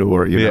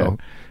entrepreneur. Know,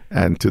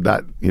 and to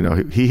that,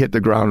 he hit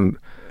the ground.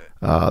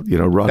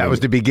 Running. That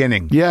was the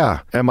beginning. Yeah.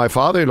 And my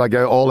father, like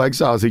all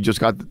exiles, he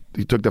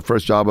took the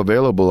first job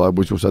available,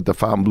 which was at the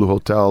Fontainebleau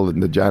Hotel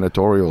in the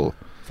janitorial.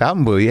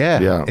 Fontainebleau,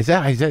 yeah. Yeah. Is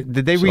that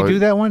did they redo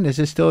that one? Is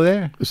it still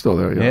there? It's still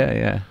there,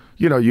 yeah.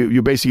 Yeah.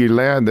 You basically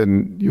land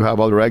and you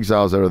have other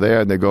exiles that are there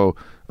and they go,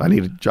 I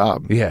need a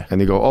job. Yeah.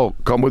 And they go, oh,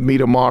 come with me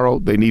tomorrow.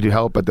 They need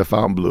help at the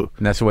Fontainebleau.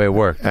 And that's the way it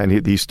worked. And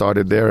he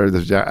started there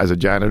as a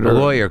janitor. A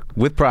lawyer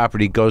with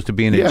property goes to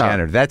being a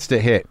janitor. That's the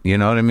hit. You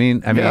know what I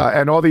mean? And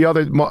a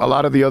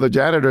lot of the other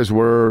janitors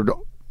were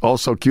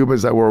also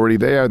Cubans that were already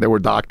there. They were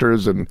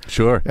doctors and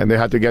and they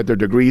had to get their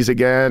degrees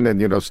again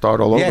and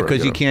start all over. Yeah,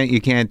 because you can't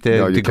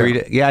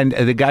degree. Yeah, and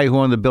the guy who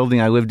owned the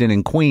building I lived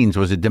in Queens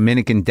was a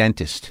Dominican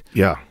dentist.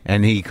 Yeah,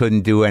 and he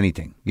couldn't do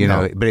anything.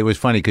 But it was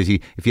funny because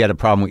if you had a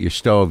problem with your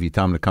stove, you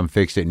tell him to come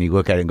fix it, and you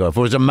look at it and go, "If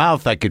it was a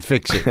mouth, I could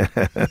fix it."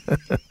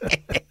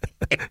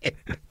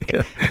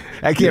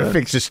 I can't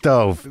fix a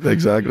stove.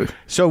 Exactly.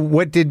 So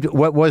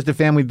what was the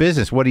family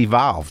business? What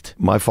evolved?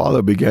 My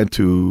father began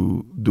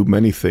to do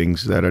many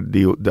things that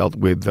dealt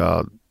with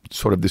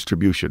sort of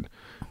distribution.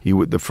 He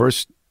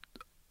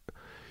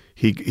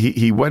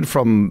went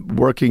from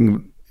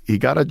working. He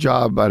got a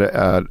job at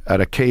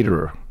a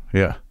caterer.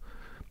 Yeah.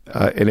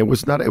 And it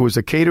was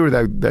a caterer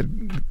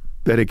that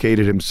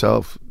dedicated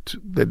itself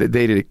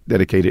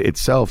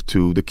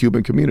to the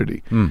Cuban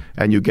community.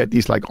 And you get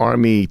these like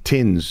army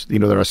tins,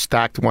 that are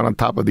stacked one on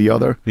top of the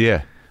other.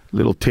 Yeah.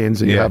 Little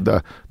tins, and you have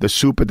the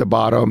soup at the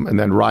bottom, and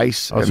then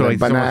rice, and then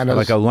bananas.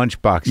 Like a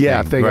lunchbox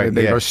thing. Right,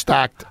 they are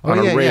stacked on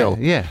a rail.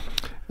 Yeah.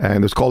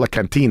 And it's called a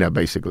cantina,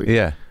 basically.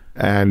 Yeah.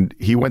 And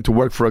he went to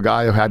work for a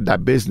guy who had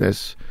that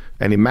business,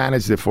 and he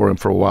managed it for him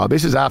for a while.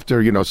 This is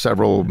after,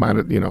 several,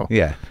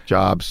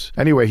 jobs.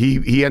 Anyway,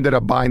 he ended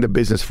up buying the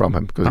business from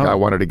him because the guy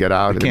wanted to get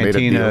out. The and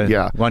cantina, made a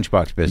deal.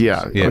 lunchbox business.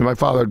 Yeah. I mean, my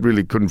father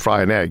really couldn't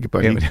fry an egg,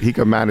 but he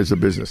could manage the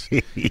business.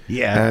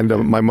 Yeah.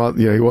 And my mother,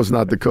 he was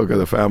not the cook of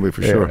the family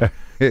for sure.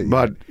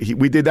 But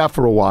we did that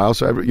for a while,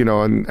 so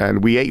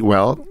and we ate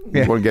well.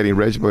 We weren't getting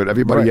rich, but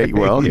everybody ate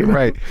well.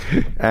 Right.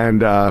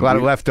 And a lot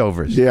of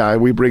leftovers. Yeah,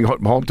 we bring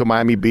home to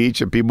Miami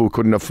Beach, and people who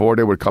couldn't afford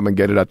it would come and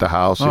get it at the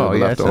house. The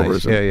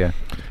leftovers. Nice. Yeah.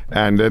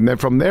 And then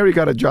from there, he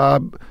got a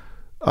job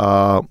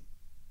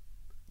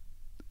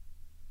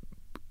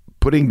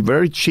putting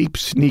very cheap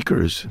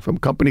sneakers from a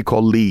company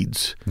called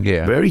Leeds.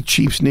 Yeah. Very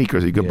cheap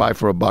sneakers you could buy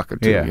for $1 or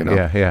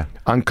 $2. Yeah.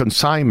 On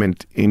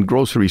consignment in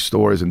grocery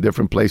stores in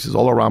different places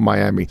all around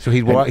Miami. So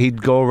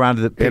he'd go around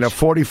to the pitch. In a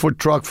 40-foot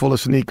truck full of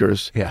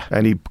sneakers. Yeah.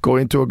 And he'd go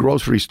into a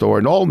grocery store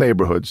in all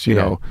neighborhoods, you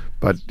know.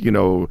 But,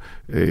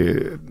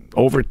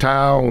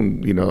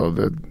 Overtown,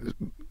 the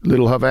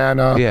Little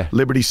Havana,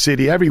 Liberty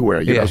City,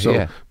 everywhere, you know.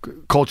 So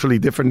culturally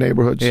different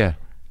neighborhoods. Yeah.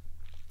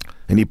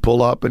 And he'd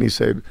pull up and he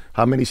said,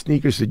 how many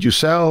sneakers did you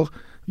sell?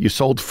 You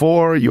sold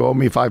 4, you owe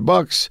me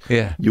 $5.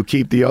 Yeah. You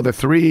keep the other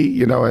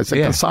 3, it's a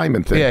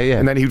consignment thing. Yeah.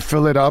 And then he'd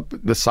fill it up,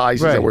 the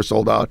sizes that were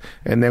sold out,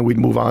 and then we'd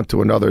move on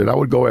to another. And I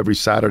would go every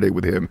Saturday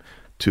with him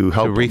to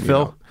help him.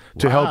 Refill?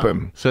 To help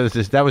him. So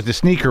that was the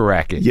sneaker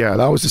racket. Yeah,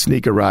 that was the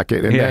sneaker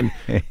racket. And then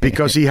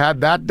because he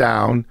had that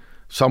down,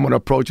 someone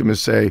approached him and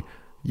say,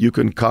 you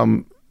can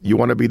come, you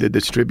want to be the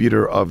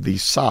distributor of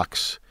these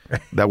socks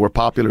that were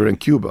popular in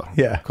Cuba,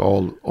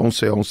 called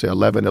Once Once,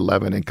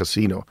 1111 and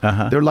Casino.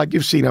 They're like,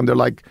 you've seen them, they're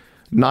like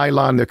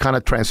nylon, they're kind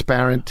of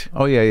transparent.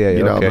 Oh,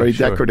 yeah. Very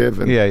decorative.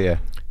 And,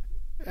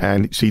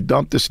 and so he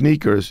dumped the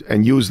sneakers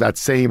and used that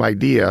same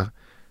idea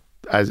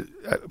as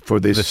for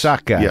this. The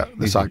sock guy. Yeah,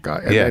 the sock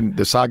guy. And then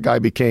the sock guy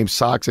became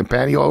socks and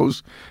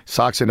pantyhose,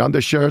 socks and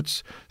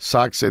undershirts,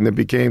 socks, and then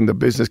the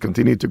business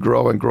continued to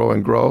grow and grow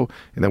and grow.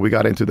 And then we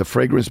got into the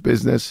fragrance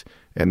business,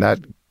 and that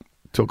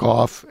took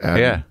off.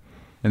 And,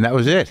 and that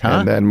was it, huh?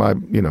 And then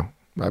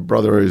my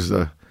brother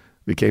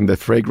became the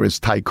fragrance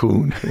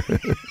tycoon.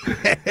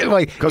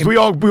 Because we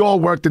all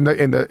worked in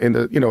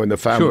the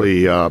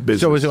family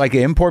business. So was it like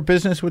an import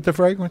business with the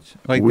fragrance?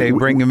 Like they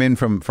bring them in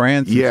from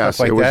France? And yes,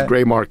 stuff like it was that?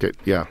 gray market.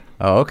 Yeah.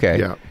 Oh, okay.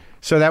 Yeah.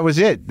 So that was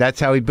it. That's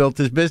how he built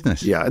his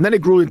business. Yeah, and then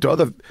it grew into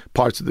other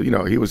parts of the.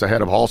 He was the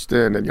head of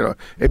Halston, and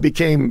it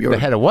became. The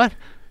head of what?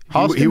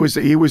 Halston?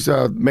 He was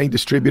a main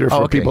distributor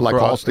for people like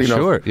Halston.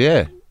 Sure.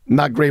 Yeah.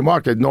 Not gray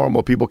market,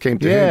 normal people came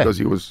to him because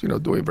he was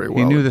doing very well.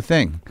 He knew the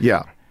thing.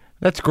 Yeah.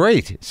 That's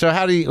great. So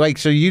how do you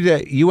so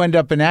you end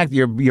up in act?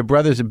 Your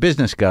brother's a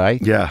business guy.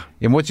 Yeah.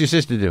 And what's your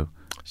sister do?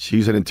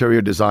 She's an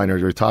interior designer,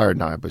 retired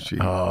now, but she's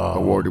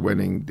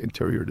award-winning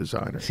interior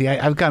designer. See,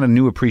 I've got a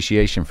new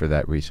appreciation for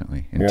that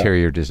recently.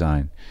 Interior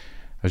design.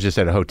 I was just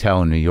at a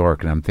hotel in New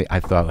York, and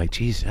I thought, like,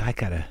 geez, I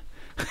gotta.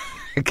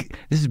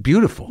 This is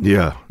beautiful.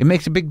 Yeah. It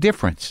makes a big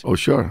difference. Oh,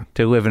 sure.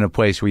 To live in a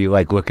place where you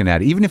like looking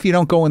at it. Even if you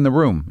don't go in the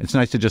room, it's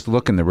nice to just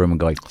look in the room and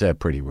go, it's a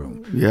pretty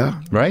room. Yeah.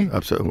 Right?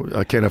 Absolutely.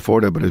 I can't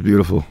afford it, but it's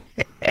beautiful.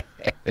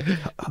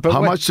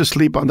 How much to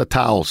sleep on the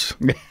towels?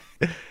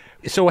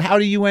 So how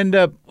do you end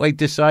up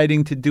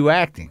deciding to do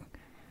acting?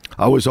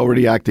 I was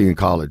already acting in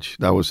college.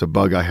 That was a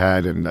bug I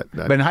had.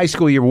 But in high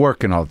school, you're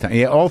working all the time.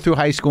 Yeah, all through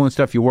high school and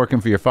stuff, you're working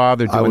for your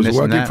father, doing this and that?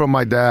 I was working for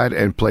my dad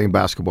and playing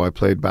basketball. I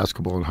played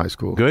basketball in high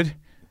school. Good?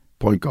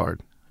 Point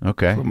guard.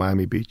 Okay. For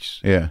Miami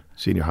Beach. Yeah.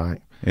 Senior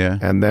high. Yeah.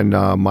 And then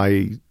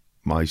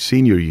my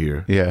senior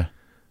year. Yeah.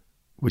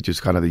 Which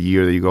is kind of the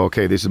year that you go,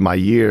 okay, this is my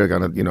year. I'm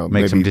going to,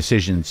 make some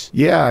decisions.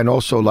 Yeah. And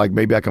also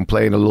maybe I can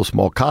play in a little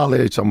small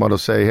college. Someone will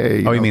say, hey.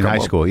 You mean high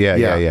school?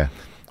 Yeah.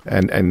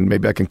 And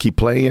maybe I can keep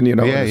playing, in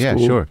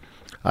school. Sure.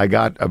 I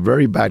got a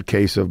very bad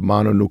case of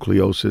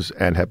mononucleosis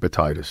and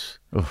hepatitis.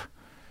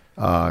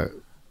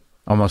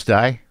 Almost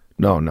die?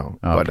 No. Okay.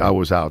 But I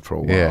was out for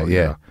a while.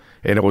 Yeah.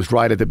 And it was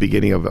right at the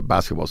beginning of the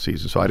basketball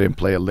season, so I didn't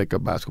play a lick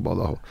of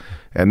basketball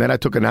And then I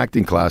took an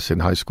acting class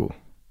in high school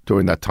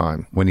during that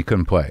time. When you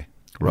couldn't play.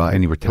 Right.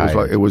 And you were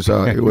tired. It was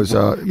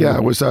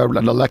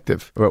an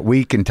elective.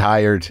 Weak and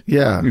tired.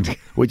 Yeah.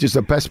 Which is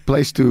the best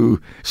place to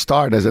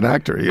start as an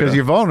actor. Because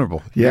you're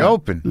vulnerable. Yeah. You're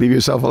open. Leave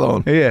yourself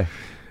alone. Yeah.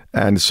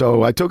 And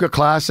so I took a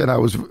class and I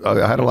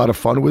had a lot of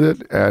fun with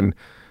it. And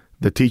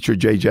the teacher,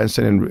 Jay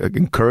Jensen,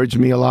 encouraged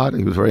me a lot.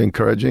 He was very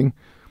encouraging.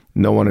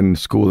 No one in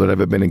school had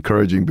ever been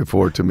encouraging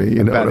before to me.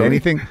 About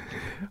anything?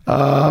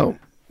 No,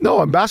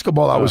 in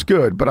basketball I was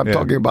good, but I'm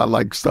talking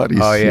about studies.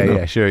 Oh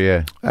yeah, sure,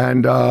 yeah.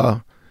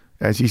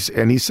 And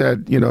he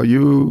said,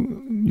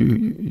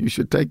 you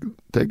should take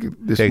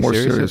this more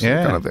seriously,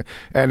 kind of thing.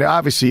 And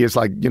obviously, it's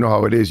like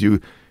how it is.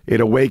 It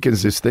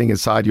awakens this thing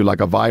inside you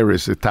like a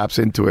virus. It taps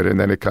into it,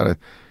 and then it kind of,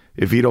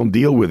 if you don't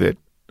deal with it,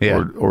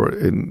 or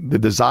the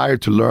desire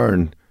to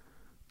learn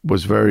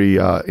was very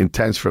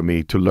intense for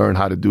me to learn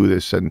how to do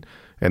this and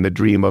the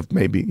dream of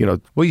maybe,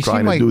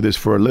 trying to do this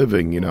for a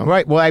living,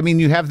 Right. Well, I mean,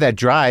 you have that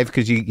drive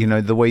because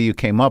the way you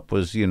came up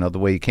was, the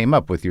way you came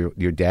up with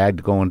your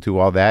dad going through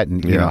all that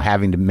and,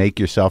 having to make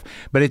yourself.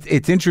 But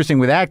it's interesting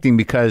with acting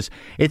because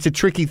it's a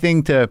tricky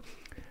thing to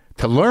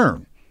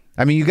learn.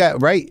 I mean, you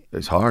got, right?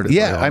 It's hard. It's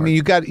hard. I mean,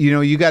 you got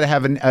to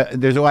have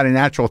there's a lot of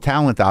natural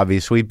talent,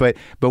 obviously, but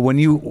when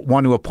you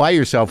want to apply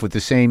yourself with the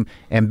same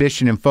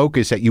ambition and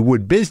focus that you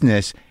would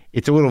business,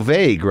 it's a little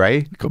vague,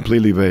 right?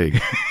 Completely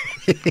vague.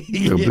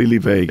 Completely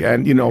vague.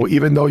 And,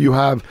 even though you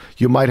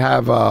might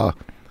have, like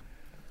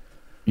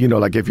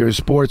if you're in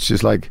sports,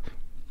 it's like,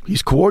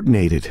 he's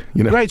coordinated,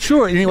 Right,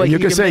 sure. And you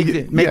can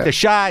say, make the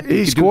shot.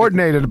 He's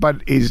coordinated,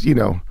 but he's,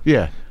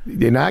 Yeah.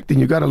 in acting,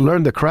 you got to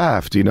learn the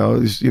craft.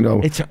 It's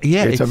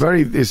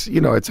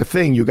a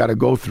thing you got to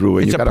go through,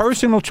 and it's a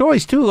personal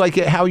choice too, like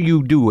how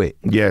you do it.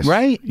 Yes,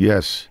 right.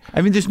 Yes.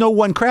 I mean, there's no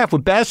one craft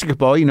with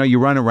basketball. You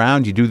run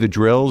around, you do the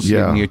drills,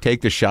 and you take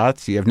the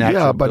shots. You have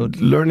natural. Yeah, but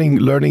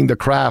learning the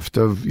craft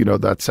of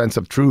that sense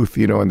of truth,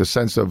 and the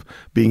sense of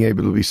being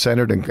able to be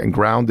centered and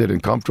grounded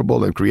and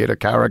comfortable and create a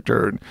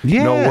character and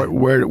know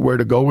where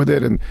to go with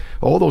it and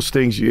all those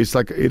things. It's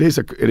like it is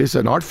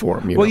an art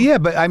form. Well, yeah,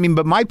 but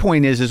my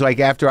point is like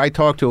after I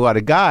talk to a lot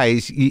of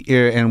guys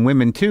and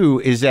women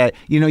too, is that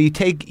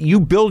you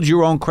build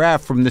your own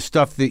craft from the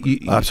stuff that you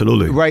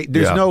absolutely right.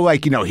 There's no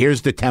like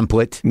here's the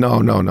template.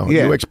 No.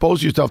 Yeah. You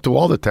expose yourself to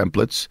all the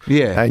templates.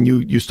 Yeah, and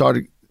you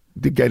start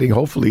getting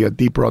hopefully a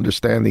deeper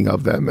understanding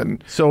of them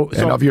and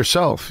of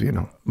yourself.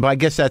 But I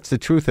guess that's the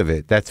truth of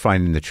it. That's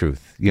finding the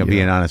truth.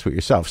 Being honest with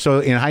yourself. So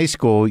in high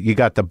school, you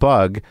got the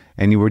bug,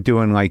 and you were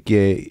doing like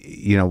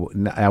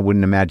I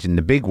wouldn't imagine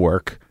the big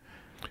work.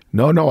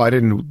 No, I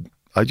didn't.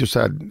 I just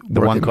had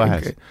the one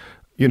class.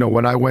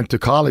 When I went to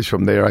college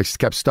from there, I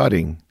kept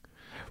studying.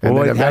 And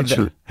then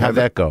eventually, how'd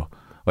that go?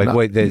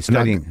 Like,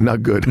 studying?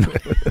 Not good.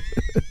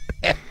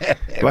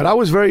 But I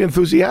was very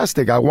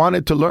enthusiastic. I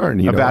wanted to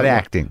learn about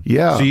acting.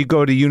 Yeah. So you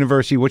go to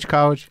university, which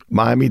college?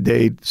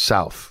 Miami-Dade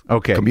South.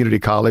 Okay. Community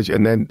college,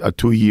 and then a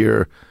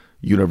 2-year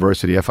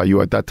university.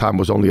 FIU at that time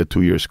was only a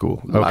 2-year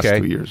school. The last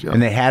 2 years. Yeah.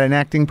 And they had an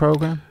acting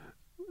program?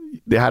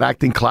 They had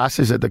acting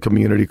classes at the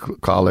community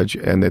college,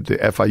 and at the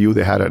FIU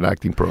they had an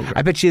acting program.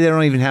 I bet you they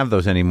don't even have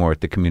those anymore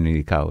at the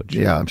community college.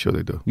 Yeah, I'm sure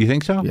they do. You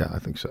think so? Yeah, I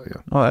think so.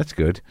 Yeah. Oh, that's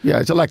good. Yeah,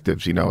 it's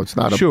electives. It's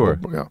not sure.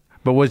 Yeah.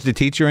 But was the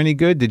teacher any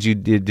good? Did you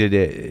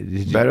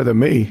better than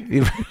me?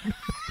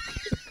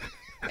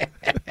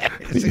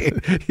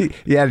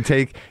 You had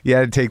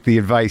to take the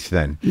advice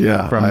then.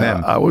 Yeah, from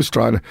them. I was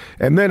trying to,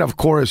 and then of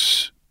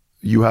course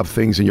you have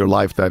things in your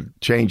life that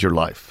change your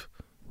life.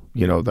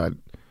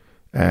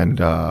 And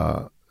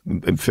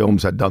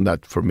films had done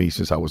that for me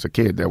since I was a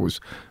kid. I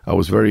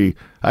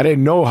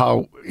didn't know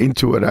how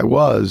into it I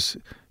was.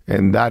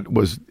 And that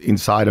was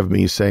inside of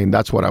me saying,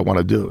 that's what I want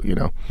to do,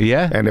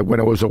 Yeah. And when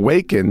I was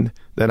awakened,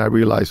 then I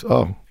realized,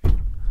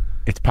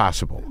 it's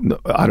possible. No,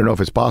 I don't know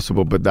if it's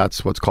possible, but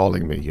that's what's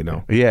calling me,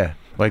 Yeah.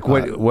 Like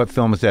what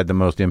films had the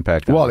most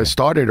impact on you? it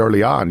started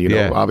early on,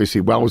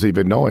 obviously, I was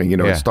even knowing,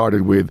 it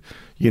started with,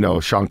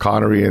 Sean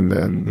Connery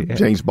and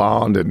James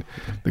Bond and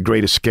The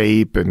Great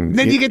Escape. And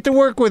then you get to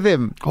work with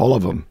him. All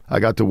of them. I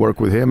got to work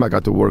with him. I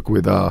got to work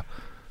with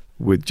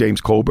James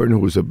Coburn, who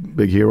was a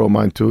big hero of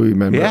mine too. You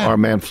remember Our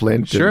Man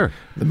Flint, sure,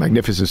 The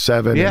Magnificent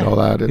Seven, and all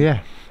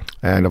that.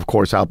 And of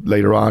course, out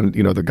later on,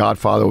 The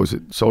Godfather was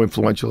so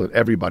influential in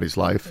everybody's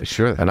life.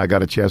 Sure. And I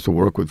got a chance to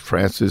work with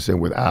Francis and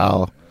with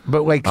Al.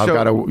 But I've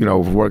got to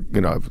work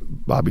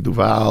Bobby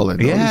Duvall and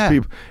all these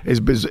people.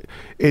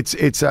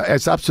 It's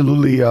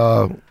absolutely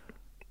a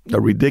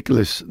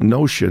ridiculous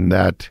notion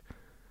that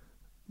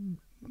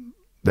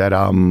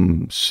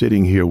I'm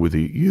sitting here with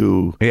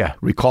you,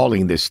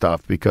 recalling this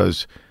stuff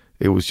because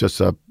it was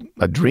just a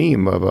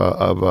dream of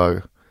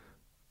a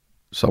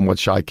somewhat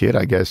shy kid,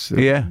 I guess.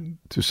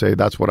 To say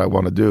that's what I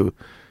want to do,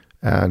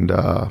 and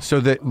so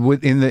that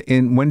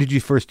when did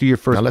you first do your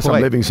first? Unless play?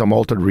 I'm living some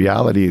altered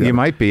reality, you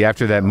might be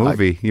after that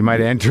movie. You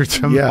might enter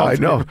some. Yeah, I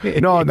know.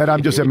 No, that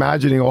I'm just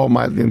imagining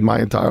in my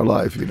entire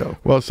life.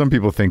 Well, some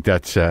people think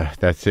that's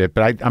it,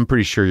 but I'm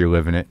pretty sure you're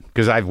living it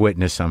because I've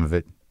witnessed some of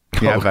it.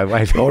 Yeah,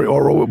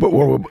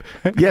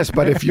 yes,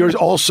 but if you're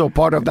also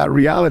part of that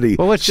reality,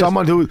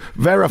 someone who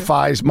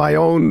verifies my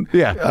own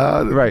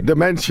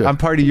dimension. I'm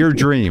part of your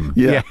dream.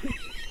 Yeah.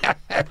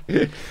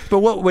 But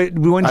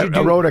when did you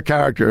do? I wrote a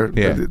character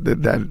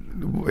that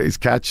is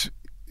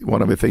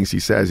one of the things he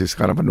says is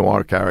kind of a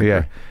noir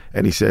character.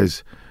 And he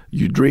says,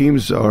 your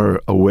dreams are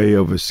a way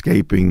of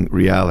escaping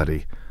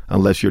reality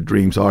unless your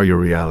dreams are your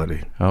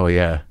reality. Oh,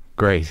 yeah.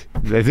 Great.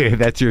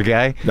 That's your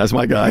guy? That's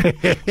my guy.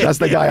 That's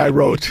the guy I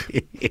wrote.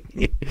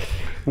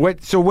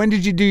 So when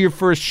did you do your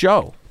first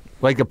show?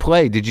 Like a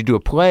play? Did you do a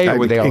play? Or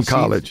were they all in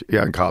college?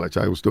 Yeah, in college.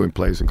 I was doing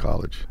plays in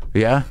college.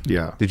 Yeah?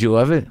 Yeah. Did you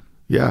love it?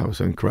 Yeah, it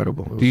was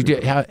incredible.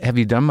 Have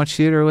you done much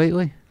theater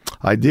lately?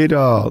 I did.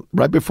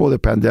 Right before the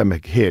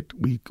pandemic hit,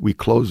 we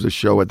closed the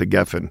show at the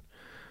Geffen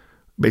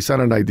based on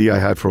an idea I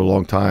had for a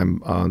long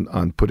time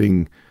on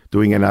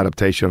doing an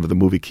adaptation of the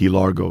movie Key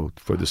Largo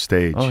for the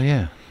stage. Oh,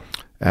 yeah.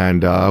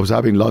 And I was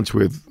having lunch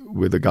with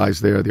the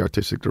guys there, the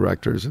artistic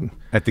directors, and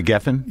at the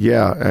Geffen.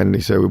 Yeah, and he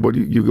said, "What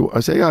do you?"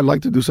 I say, "I'd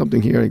like to do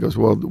something here." And he goes,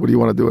 "Well, what do you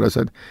want to do?" And I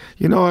said,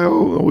 I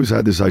always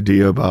had this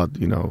idea about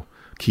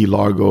Key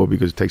Largo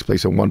because it takes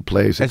place in one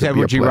place. Is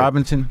Edward G.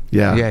 Robinson?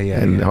 Yeah,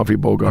 and Humphrey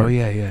Bogart. Oh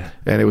yeah.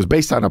 And it was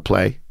based on a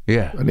play.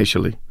 Yeah,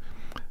 initially.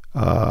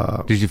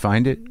 Did you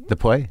find it, the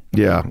play?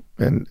 Yeah,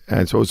 and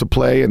so it was a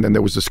play, and then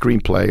there was a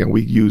screenplay, and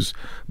we use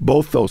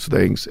both those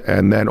things,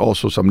 and then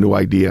also some new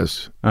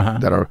ideas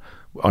that are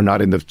are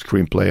not in the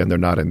screenplay and they're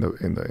not in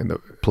the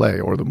play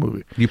or the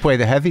movie. You play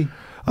the heavy?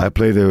 I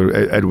play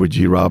the Edward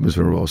G.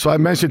 Robinson role. So I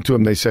mentioned to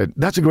him, they said,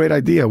 that's a great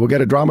idea. We'll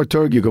get a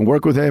dramaturg. You can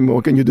work with him.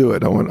 When can you do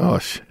it? I went, oh,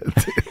 shit.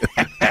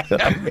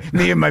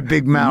 Me and my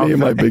big mouth. Me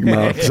and my big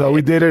mouth. So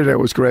we did it. It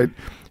was great.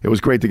 It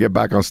was great to get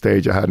back on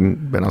stage. I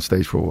hadn't been on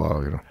stage for a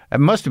while, you know. It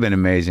must have been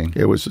amazing.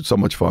 It was so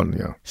much fun,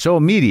 yeah. So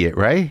immediate,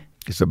 right?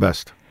 It's the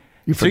best.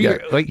 You So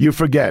forget. you're, like- you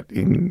forget.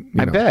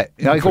 I bet.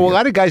 Like, well, a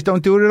lot of guys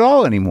don't do it at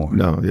all anymore.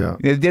 No, yeah.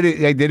 They did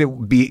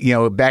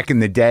it back in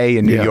the day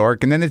in New Yeah.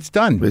 York, and then it's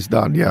done. It's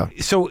done, yeah.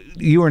 So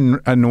you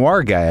were a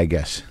noir guy, I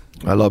guess.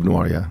 I love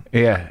noir, yeah.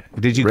 Yeah.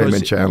 Did you go Raymond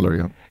see, Chandler,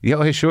 yeah. Yeah,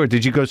 okay, sure.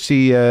 Did you go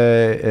see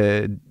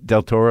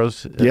Del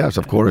Toro's? Yes,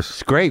 of course.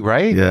 It's great,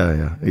 right? Yeah,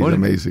 yeah. He's What-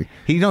 amazing.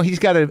 He's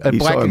got a You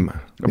black saw and, him.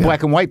 a Yeah.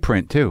 black and white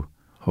print too.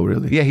 Oh,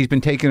 really? Yeah, he's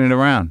been taking it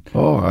around.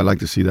 Oh, I'd like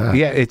to see that.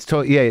 Yeah, it's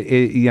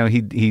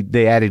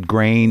they added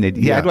grain.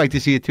 Yeah. I'd like to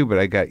see it too, but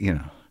I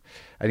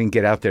didn't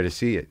get out there to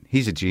see it.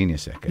 He's a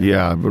genius, that guy.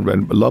 Yeah, a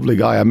lovely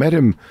guy. I met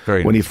him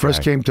Very when he nice first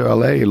guy. came to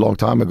L.A. a long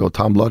time ago.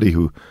 Tom Luddy,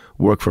 who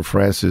worked for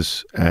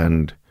Francis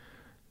and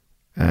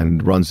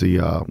runs the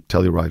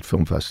Telluride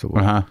Film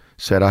Festival,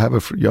 said, I have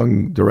a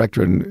young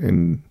director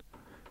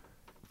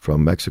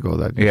from Mexico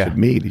that you should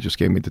meet. He just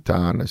came into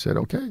town. I said,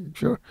 okay,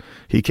 sure.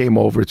 He came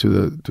over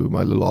to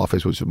my little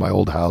office, which was my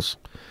old house,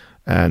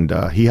 and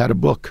he had a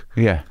book.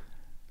 Yeah.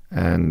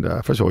 And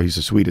first of all, he's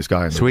the sweetest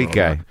guy in the Sweet world.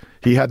 guy.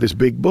 He had this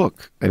big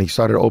book, and he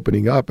started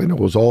opening up, and it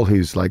was all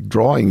his like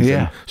drawings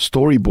and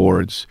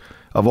storyboards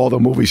of all the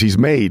movies he's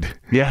made.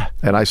 Yeah.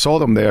 And I saw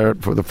them there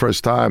for the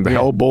first time, the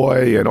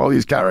Hellboy and all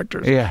these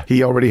characters. Yeah.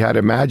 He already had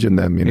imagined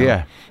them, you know.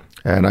 Yeah.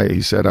 And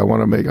he said,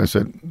 I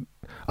said,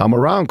 I'm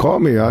around, call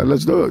me,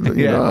 let's do it.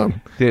 You know,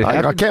 Did it I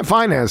happen? can't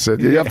finance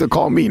it. You have to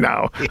call me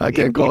now. I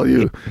can't call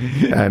you.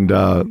 And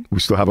we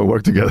still haven't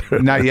worked together.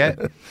 Not yet.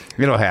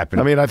 It'll happen.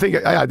 I mean, I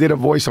think I did a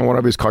voice on one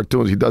of his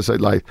cartoons. He does has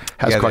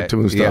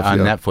cartoon stuff. Yeah, on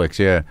Netflix.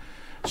 Yeah.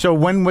 So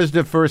when was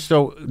the first?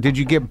 So did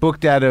you get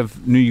booked out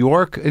of New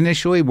York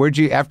initially?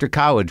 After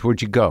college?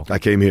 Where'd you go? I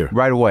came here.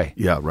 Right away.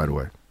 Yeah, right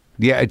away.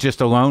 Yeah,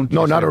 just alone.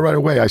 No, not right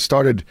away. I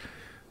started,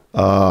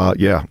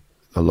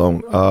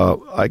 alone.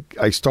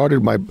 I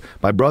started,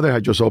 my brother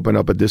had just opened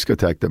up a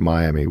discotheque in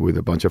Miami with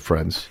a bunch of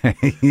friends.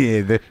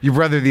 Yeah, your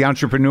brother, the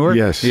entrepreneur.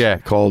 Yes. Yeah.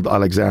 Called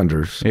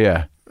Alexander's.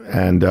 Yeah.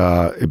 And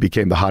it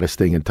became the hottest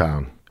thing in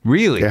town.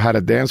 Really? They had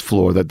a dance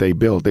floor that they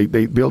built. They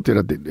built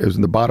it. It was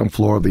in the bottom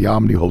floor of the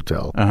Omni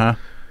Hotel.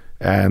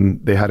 And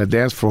they had a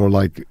dance floor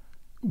like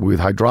with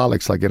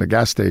hydraulics, like in a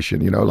gas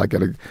station, you know, like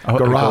in a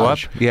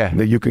garage. Yeah. And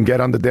then you can get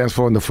on the dance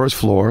floor on the first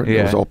floor. Yeah.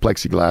 It was all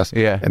plexiglass.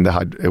 Yeah. And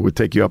it would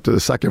take you up to the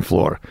second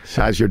floor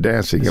as you're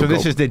dancing. So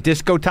this is the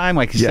disco time,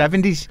 like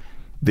 70s?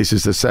 This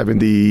is the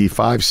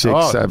 75,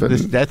 6,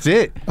 7. That's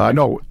it.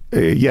 No,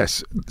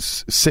 yes,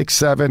 6,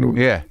 7.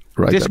 Yeah.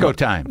 Right. Disco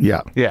time.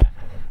 Yeah. Yeah.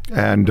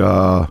 And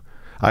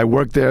I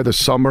worked there the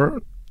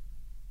summer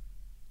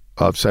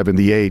of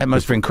 78. That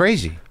must have been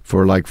crazy.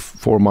 For like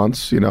 4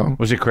 months, you know.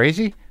 Was it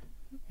crazy?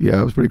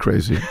 Yeah, it was pretty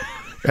crazy.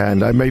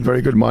 And I made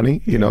very good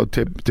money, you know,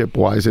 tip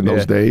wise in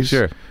those days.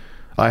 Sure.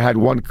 I had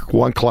one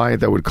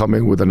client that would come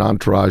in with an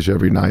entourage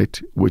every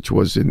night, which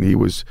was he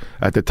was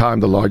at the time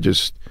the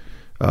largest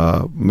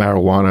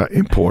marijuana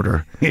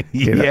importer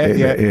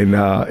in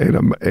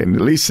at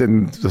least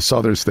in the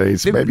southern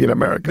states, maybe in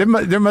America.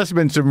 There must have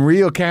been some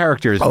real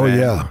characters. Oh, man.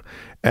 yeah.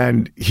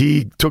 And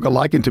he took a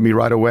liking to me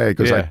right away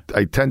because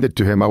I tended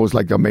to him. I was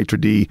like a maitre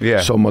d'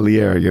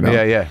 sommelier, you know.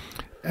 Yeah, yeah.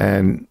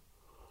 And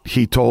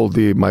he told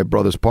my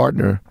brother's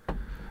partner,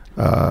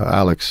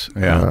 Alex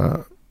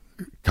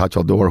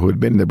Cachaldor, who had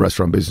been in the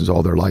restaurant business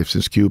all their life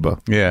since Cuba.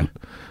 Yeah.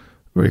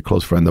 Very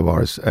close friend of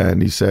ours.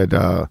 And he said,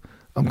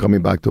 I'm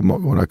coming back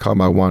when I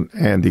come, I want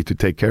Andy to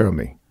take care of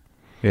me.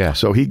 Yeah.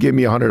 So he gave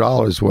me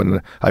 $100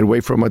 when I'd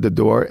wait for him at the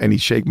door, and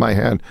he'd shake my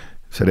hand.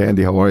 Said,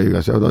 Andy, how are you? I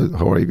said,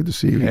 how are you? Good to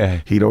see you.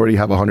 Yeah. He'd already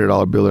have a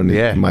 $100 bill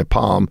in my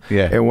palm.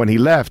 Yeah. And when he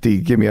left,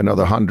 he'd give me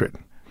another 100.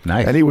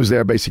 Nice. And he was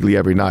there basically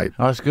every night.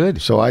 Oh, that's good.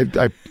 So I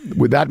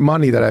with that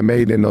money that I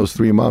made in those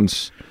 3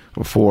 months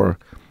before,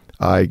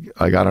 I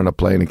got on a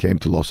plane and came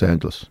to Los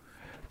Angeles.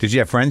 Did you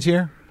have friends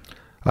here?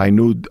 I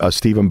knew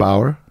Stephen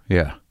Bauer.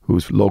 Yeah.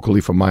 Who's locally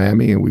from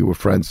Miami, and we were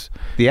friends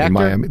the actor? in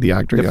Miami. The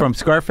actor, From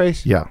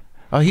Scarface? Yeah.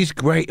 Oh, he's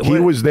great. He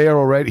was there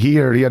already. He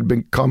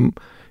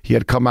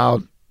had come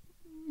out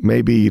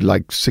maybe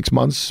like 6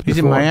 months He's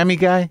before. a Miami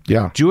guy?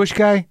 Yeah. Jewish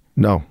guy?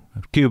 No.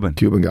 Cuban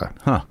guy.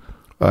 Huh.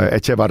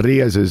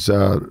 Echevarria is his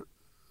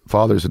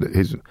father's,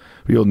 his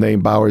real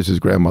name. Bauer is his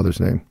grandmother's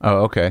name. Oh,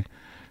 okay.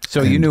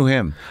 So you knew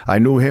him. I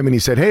knew him, and he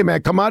said, hey,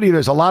 man, come out here.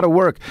 There's a lot of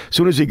work. As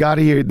soon as he got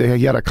here,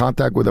 he had a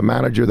contact with a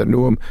manager that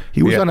knew him.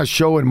 He was on a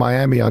show in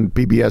Miami on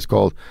PBS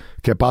called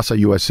Que Pasa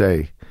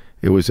USA.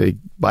 It was a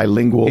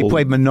bilingual... He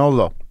played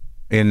Manolo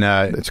in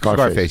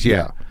Scarface.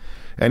 Yeah.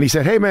 And he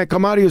said, hey, man,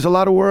 come out here. There's a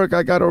lot of work.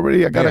 I got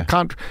a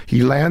contract.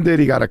 He landed.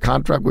 He got a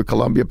contract with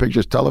Columbia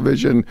Pictures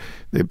Television.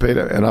 They paid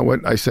it. And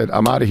I said,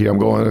 I'm out of here. I'm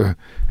going.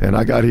 And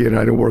I got here, and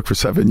I didn't work for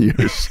 7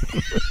 years.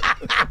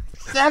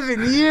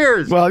 7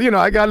 years. Well,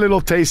 I got a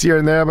little taste here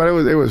and there, but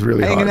it was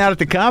really hanging hard. out at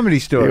the Comedy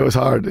Store. It was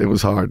hard. It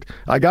was hard.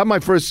 I got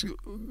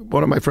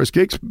one of my first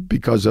gigs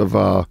because of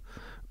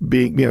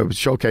being,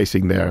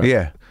 showcasing there.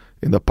 Yeah.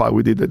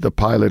 We did the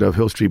pilot of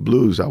Hill Street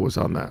Blues. I was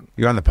on that.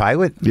 You're on the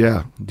pilot?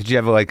 Yeah. Did you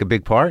have a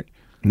big part?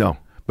 No.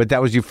 But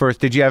that was your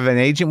first. Did you have an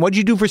agent? What did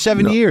you do for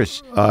 7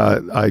 years?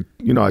 I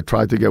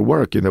tried to get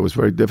work, and it was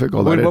very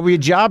difficult. What were your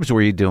jobs?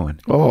 Were you doing?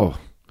 Oh.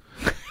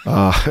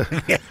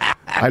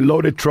 I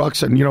loaded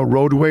trucks and,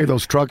 roadway,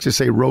 those trucks that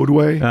say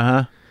roadway.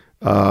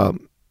 At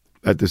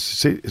the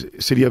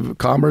City of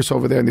Commerce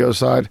over there on the other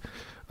side.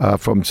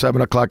 From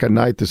 7 o'clock at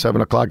night to 7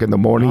 o'clock in the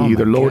morning,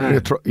 either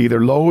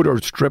load or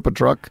strip a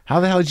truck. How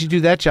the hell did you do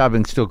that job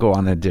and still go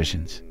on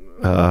auditions?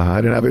 I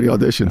didn't have any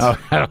auditions. Oh,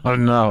 I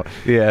don't know.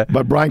 Yeah,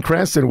 but Bryan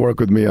Cranston worked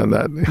with me on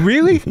that.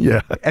 Really?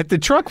 Yeah, at the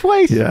truck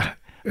place. Yeah,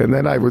 and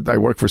then I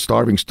worked for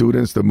Starving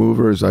Students, the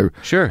Movers. I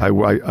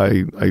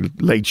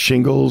laid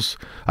shingles.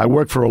 I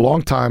worked for a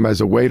long time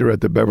as a waiter at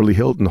the Beverly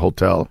Hilton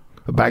Hotel,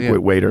 a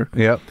banquet waiter.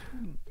 Yep.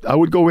 I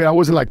would go in. I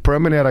wasn't like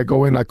permanent. I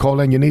go in. I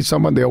call in. You need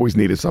someone. They always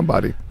needed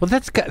somebody. Well,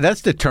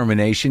 that's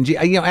determination.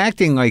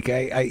 Acting like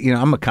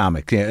I'm a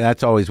comic.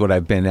 That's always what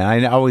I've been.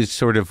 And I always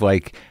sort of I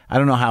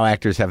don't know how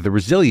actors have the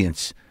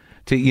resilience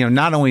to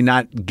not only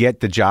not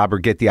get the job or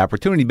get the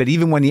opportunity, but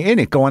even when you're in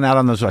it, going out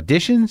on those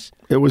auditions.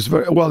 It was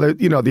very well.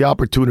 The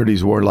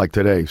opportunities weren't like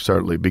today,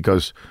 certainly,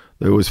 because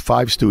there was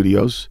 5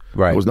 studios.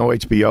 Right. There was no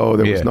HBO.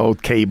 There was no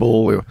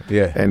cable.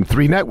 Yeah. And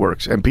 3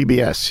 networks and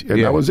PBS,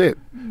 and that was it.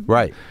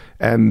 Right.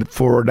 And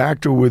for an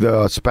actor with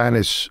a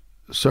Spanish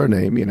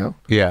surname,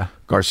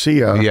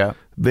 Garcia,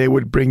 they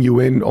would bring you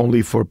in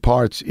only for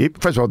parts.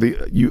 First of all,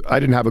 I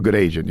didn't have a good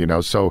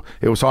agent, so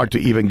it was hard to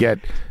even get.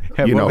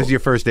 What was your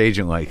first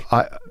agent like?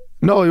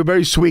 No, they were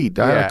very sweet.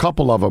 I had a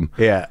couple of them.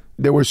 Yeah,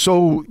 they were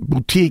so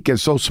boutique and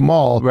so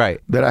small,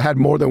 that I had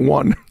more than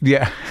one.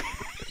 Yeah.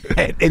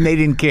 And they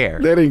didn't care.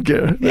 They didn't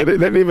care. They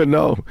didn't even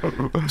know.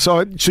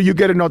 So you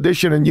get an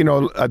audition, and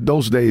at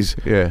those days,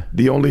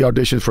 the only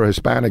auditions for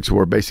Hispanics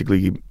were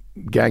basically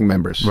gang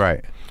members.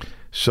 Right.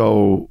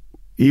 So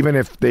even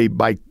if they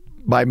by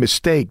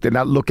mistake did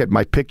not look at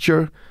my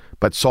picture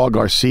but saw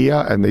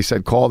Garcia and they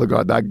said call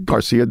that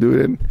Garcia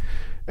dude in,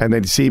 and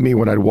they'd see me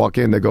when I'd walk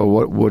in, they go,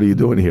 what are you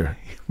doing here?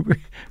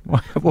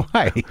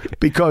 Why?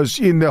 Because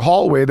in the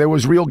hallway there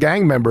was real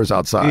gang members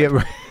outside. Yeah,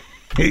 right.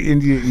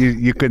 And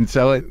you couldn't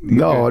sell it?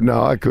 No,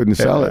 I couldn't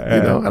sell it.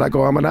 And I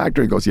go, I'm an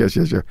actor. He goes, yes.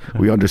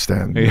 We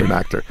understand. You're an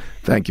actor.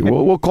 Thank you.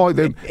 We'll call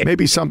you.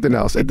 Maybe something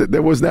else.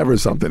 There was never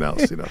something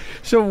else.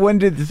 So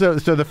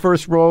so the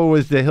first role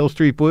was the Hill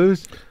Street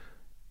Blues?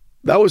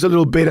 That was a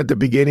little bit at the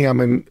beginning.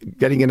 I'm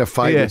getting in a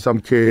fight with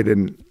some kid,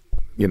 and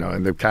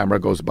and the camera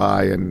goes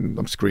by, and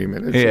I'm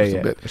screaming. It's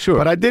a bit.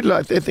 Sure. But I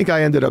think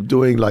I ended up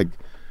doing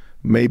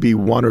maybe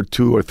 1 or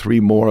 2 or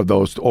 3 more of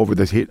those over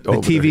the hit. The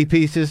TV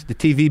pieces, the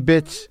TV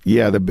bits?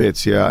 Yeah, the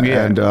bits, yeah.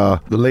 And the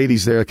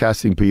ladies there,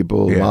 casting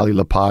people, Molly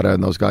LaPata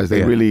and those guys,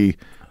 they really,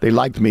 they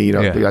liked me,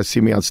 they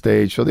see me on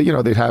stage. So,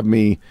 they'd have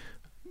me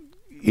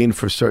in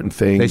for certain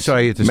things. They saw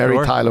you at the Mary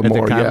store? Tyler at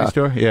Moore, the Comedy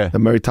Store? Yeah. The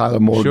Mary Tyler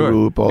Moore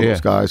group, all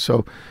those guys.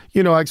 So,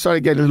 I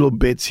started getting little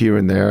bits here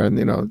and there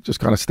and, just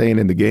kind of staying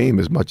in the game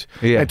as much.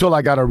 Yeah. Until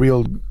I got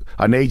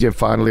an agent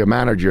finally, a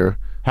manager.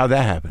 How'd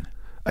that happen?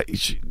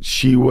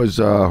 She was,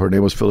 her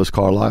name was Phyllis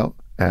Carlisle,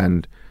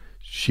 and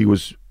she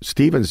was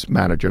Steven's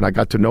manager, and I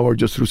got to know her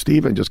just through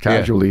Steven, just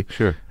casually. Yeah,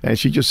 sure. And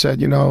she just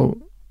said,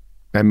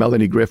 and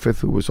Melanie Griffith,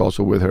 who was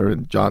also with her,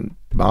 and John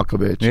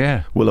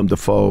Malkovich, Willem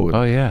Dafoe.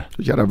 Oh, yeah.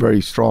 She had a very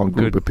strong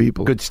group of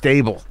people. Good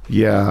stable.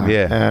 Yeah.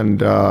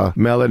 And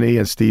Melanie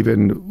and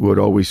Steven would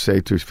always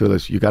say to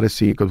Phyllis, you got to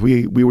see, because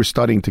we were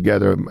studying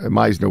together at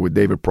Meisner with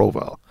David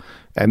Proval,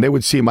 and they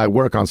would see my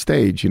work on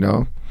stage,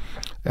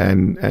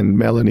 And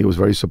Melanie was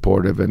very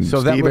supportive, and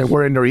so Steven,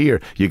 we're in her ear.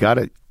 You got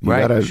to,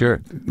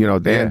 sure.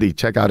 Andy,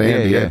 check out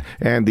Andy,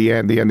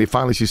 Andy.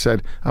 Finally, she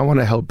said, "I want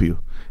to help you,"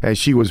 and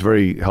she was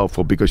very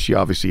helpful because she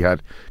obviously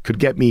could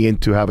get me in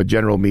to have a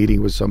general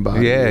meeting with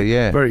somebody.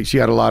 She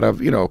had a lot of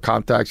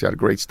contacts. She had a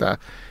great staff,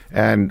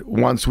 and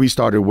once we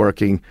started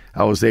working,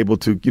 I was able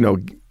to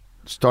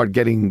start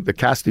getting the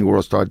casting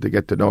world started to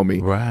get to know me,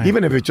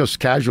 even if it's just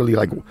casually,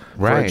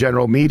 for a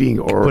general meeting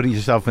or putting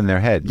yourself in their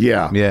head.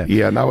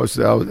 And that was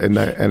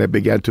and it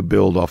began to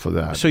build off of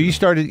that. So you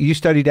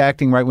studied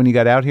acting right when you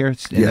got out here, and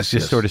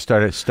sort of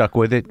started stuck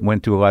with it.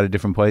 Went to a lot of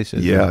different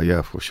places.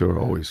 Yeah, for sure,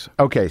 always.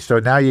 Okay, so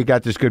now you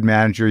got this good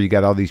manager, you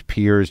got all these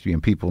peers,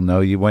 and people know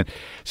you.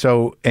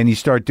 And you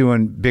start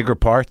doing bigger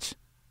parts.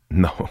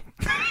 No.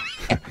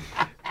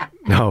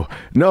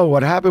 No,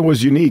 what happened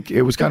was unique.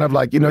 It was kind of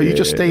like, you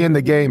just stay in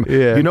the game.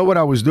 Yeah. You know what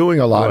I was doing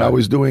a lot? Right.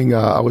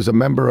 I was a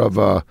member of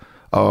a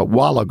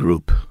Walla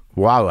group.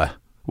 Walla?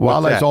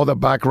 Walla is all the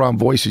background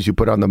voices you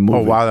put on the movie.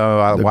 Oh,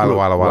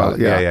 Walla.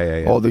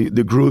 Yeah. All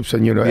the groups,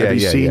 and every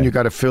scene you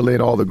got to fill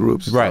in all the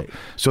groups. Right.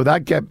 So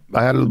that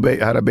I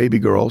had a baby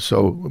girl,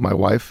 so my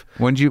wife.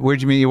 Where'd you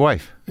meet your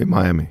wife? In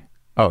Miami.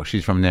 Oh,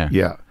 she's from there.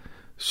 Yeah.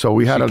 So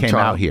we had she came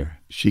out here.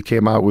 she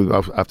came out with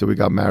after we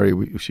got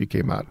married. She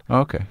came out.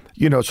 Okay.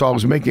 So I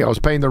was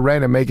paying the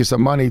rent and making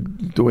some money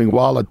doing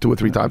Walla 2 or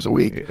 3 times a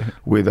week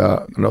with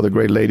another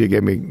great lady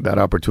gave me that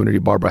opportunity,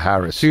 Barbara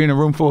Harris. So you're in a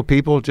room full of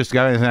people, just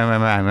guys.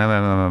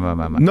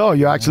 No,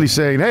 you're actually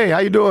saying, "Hey, how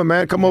you doing,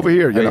 man? Come over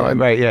here." And,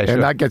 right? Yeah, sure.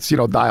 And that gets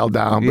dialed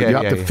down, but you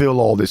have to fill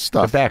all this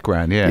stuff. The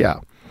background, yeah. Yeah.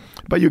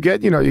 But you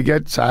get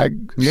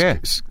SAG,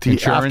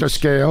 after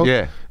scale,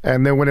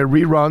 and then when it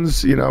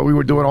reruns, we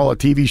were doing all the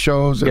TV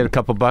shows. Get a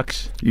couple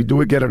bucks. You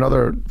get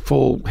another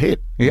full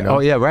hit. Yeah. Oh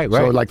yeah, right.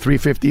 So like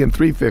 $350 and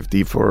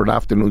 $350 for an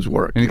afternoon's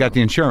work. And you got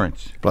the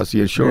insurance plus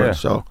the insurance.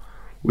 So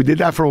we did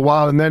that for a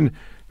while, and then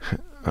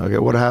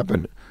what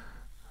happened?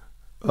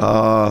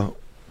 My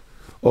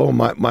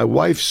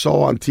wife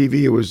saw on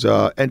TV it was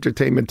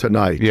Entertainment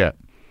Tonight. Yeah.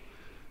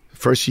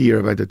 First year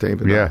of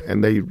Entertainment Tonight,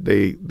 and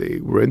they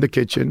were in the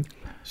kitchen.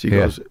 She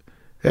goes,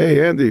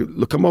 "Hey, Andy,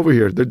 look, come over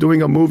here. They're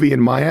doing a movie in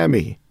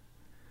Miami.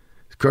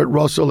 Kurt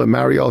Russell and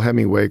Mariel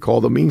Hemingway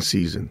called The Mean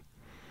Season.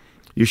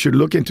 You should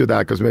look into that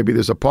because maybe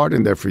there's a part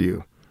in there for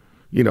you.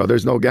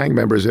 There's no gang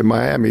members in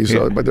Miami,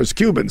 but there's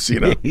Cubans,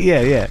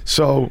 Yeah.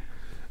 So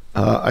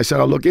I said,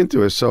 I'll look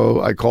into it.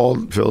 So I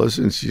called Phyllis,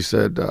 and she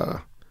said,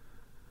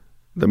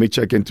 let me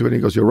check into it. And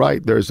he goes, you're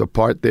right. There's a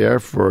part there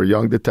for a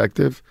young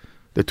detective.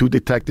 The 2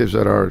 detectives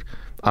that are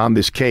on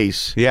this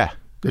case. Yeah.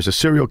 There's a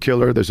serial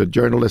killer. There's a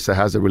journalist that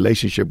has a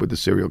relationship with the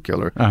serial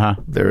killer.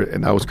 There,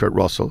 and that was Kurt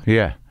Russell.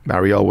 Yeah.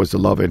 Mariel was the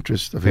love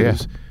interest of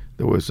his.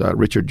 There was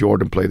Richard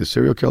Jordan played the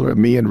serial killer. And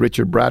me and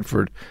Richard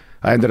Bradford,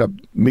 I ended up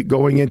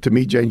going in to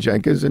meet Jane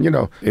Jenkins. And,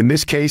 in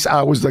this case,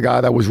 I was the guy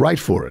that was right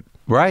for it.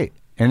 Right.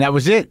 And that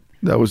was it.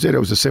 That was it. It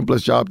was the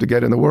simplest job to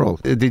get in the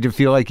world. Did you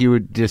feel like you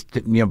were just,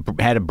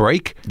 had a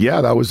break? Yeah,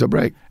 that was the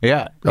break.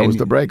 Yeah. That was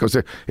the break.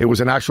 It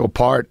was an actual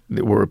part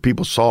where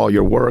people saw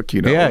your work,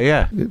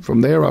 Yeah.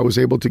 From there, I was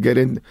able to get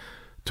in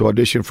to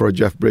audition for a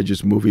Jeff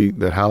Bridges movie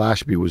that Hal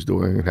Ashby was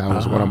doing. And Hal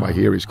was one of my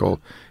heroes called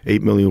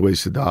 8 Million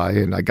Ways to Die.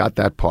 And I got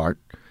that part.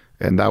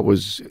 And that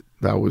was.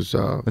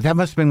 But that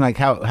must have been like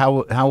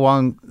how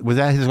long was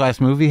that his last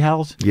movie,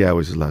 Hal's? Yeah, it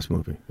was his last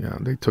movie. Yeah,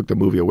 they took the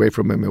movie away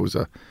from him. It was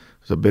a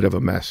bit of a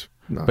mess.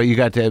 No. But you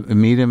got to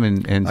meet him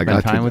and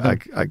spend time with him?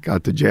 I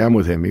got to jam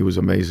with him. He was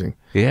amazing.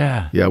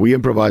 Yeah. Yeah, we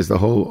improvised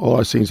all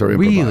our scenes are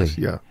improvised.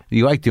 Really? Yeah.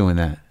 You like doing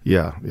that?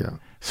 Yeah.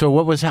 So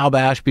what was Hal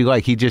Ashby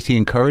like? He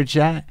encouraged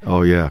that?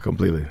 Oh, yeah,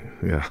 completely.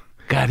 Yeah.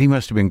 God, he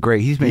must have been great.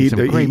 He's made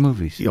some great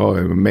movies.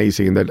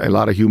 Amazing. And a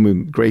lot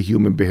of great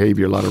human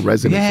behavior, a lot of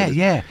resonance.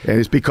 Yeah. And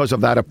it's because of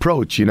that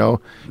approach,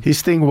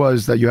 His thing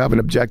was that you have an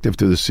objective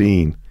to the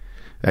scene.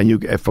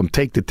 And from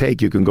take to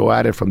take, you can go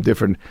at it from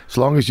different, as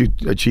long as you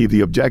achieve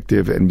the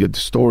objective and your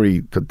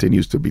story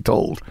continues to be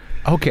told.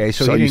 Okay,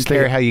 so he didn't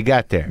care how you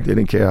got there.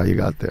 Didn't care how you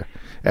got there.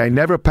 And he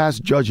never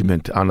passed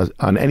judgment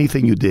on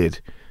anything you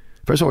did.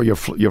 First of all,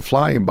 you're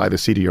flying by the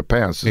seat of your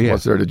pants.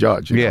 What's there to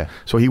judge? You know?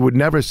 So he would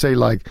never say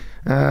like,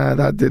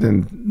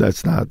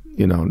 that's not,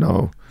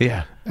 no.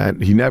 Yeah. And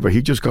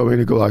he just go in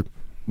and go like,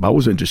 that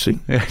was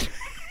interesting.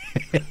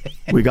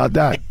 We got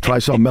that. Try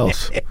something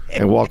else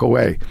and walk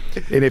away.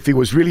 And if he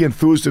was really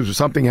enthused if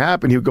something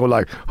happened, he would go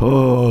like,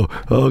 "Oh,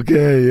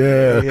 okay,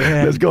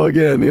 yeah. Let's go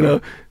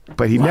again."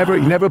 But he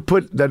never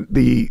put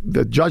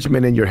the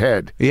judgment in your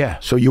head. Yeah.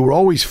 So you were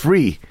always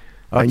free,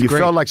 and you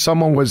felt like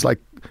someone was like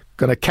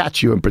going to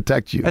catch you and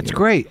protect you. That's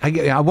great.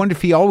 I wonder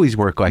if he always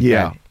worked like that.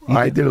 Yeah.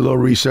 I did a little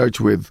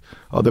research with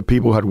other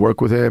people who had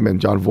worked with him,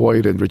 and John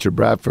Voight and Richard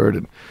Bradford,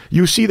 and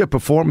you see the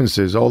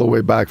performances all the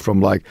way back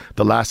from like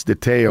The Last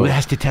Detail.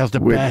 Last Detail's the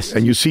best.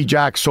 And you see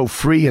Jack so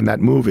free in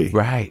that movie.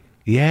 Right.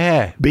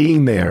 Yeah.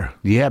 Being there.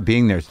 Yeah,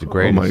 Being There's the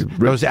greatest.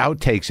 Those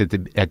outtakes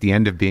at the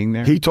end of Being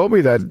There. He told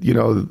me that,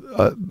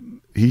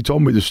 he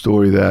told me the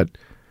story that,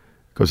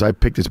 because I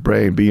picked his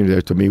brain, Being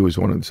There to me was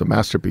one of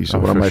my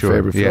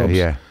favorite films.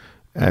 Yeah.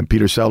 And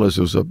Peter Sellers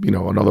was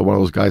another one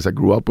of those guys I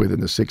grew up with in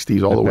the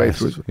 60s all the way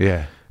through.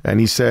 Yeah. And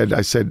I said,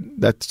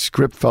 that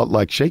script felt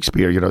like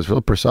Shakespeare, it's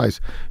real precise.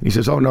 And he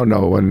says, oh,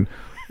 no. When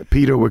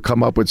Peter would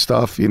come up with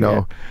stuff,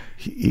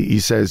 he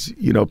says,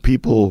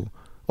 people,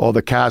 all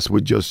the cast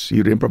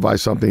he'd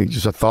improvise something,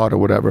 just a thought or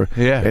whatever.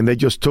 Yeah. And they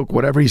just took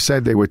whatever he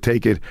said, they would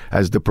take it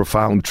as the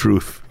profound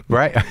truth.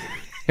 Right.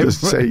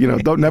 Just say,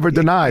 don't never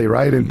deny,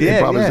 right? In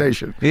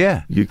improvisation.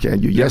 Yeah. You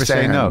can. You never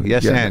say no.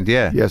 Yes, and.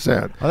 Yes,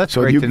 and. Oh, that's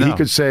great to know. He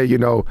could say,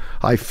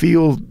 I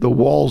feel the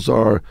walls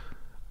are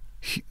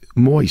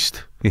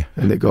moist. Yeah.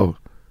 And they go,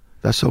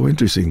 that's so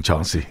interesting,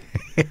 Chauncey.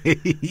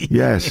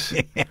 Yes.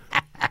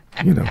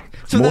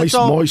 So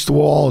moist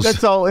walls.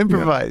 That's all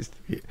improvised.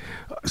 Yeah.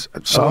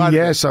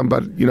 Some,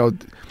 but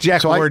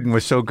Jack Warden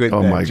was so good.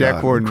 Oh my Jack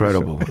God!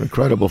 Warden,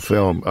 incredible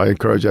film. I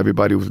encourage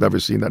everybody who's never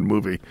seen that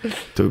movie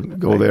to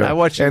go there. I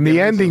watched it. And the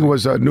ending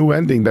was a new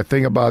ending. The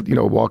thing about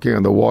walking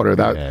on the water,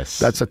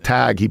 that's a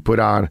tag he put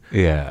on.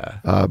 Yeah.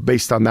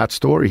 Based on that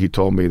story he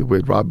told me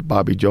with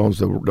Bobby Jones,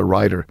 the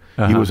writer.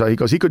 He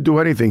goes, he could do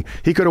anything.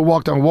 He could have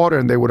walked on water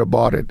and they would have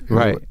bought it.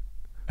 Right.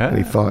 And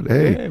he thought,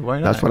 hey,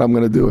 that's what I'm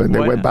going to do. And they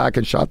went back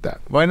and shot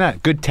that. Why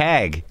not? Good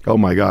tag. Oh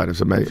my God,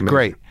 it's amazing.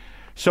 Great.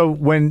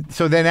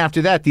 So then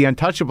after that, The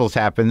Untouchables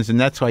happens,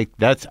 and I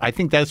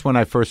think that's when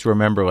I first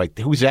remember, like,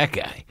 who's that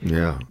guy?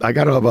 Yeah. I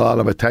got a lot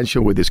of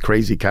attention with this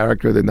crazy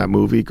character in that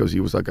movie because he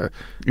was like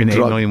in 8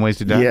 Million Ways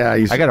to Die?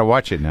 Yeah. I got to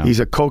watch it now. He's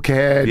a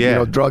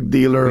cokehead, drug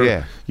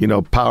dealer,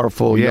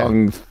 powerful,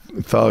 young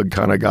thug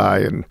kind of guy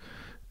and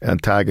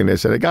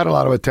antagonist. And it got a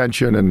lot of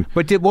attention.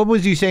 But what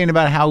was he saying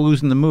about Hal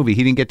losing the movie?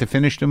 He didn't get to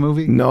finish the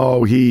movie?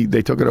 No,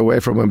 they took it away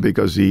from him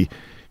because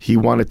he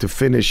wanted to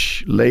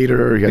finish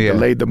later. He had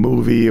delayed the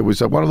movie. It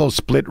was one of those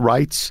split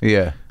rights.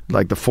 Yeah.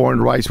 Like the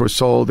foreign rights were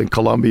sold and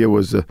Columbia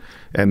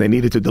and they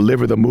needed to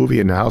deliver the movie.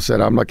 And Hal said,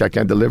 I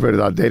can't deliver it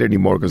that date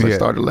anymore because I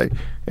started late.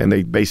 And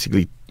they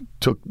basically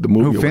took the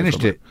movie Who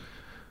finished it?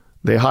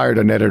 They hired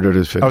an editor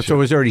to finish it. Oh, so it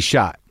was already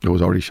shot? It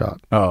was already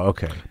shot. Oh,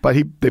 okay. But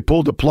they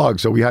pulled the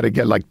plug, so we had to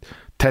get like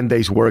 10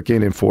 days work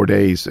in 4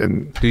 days.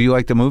 And do you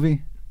like the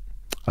movie?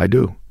 I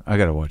do. I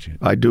got to watch it.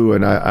 I do.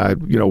 And I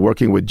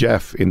working with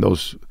Jeff in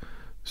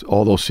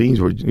all those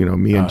scenes where,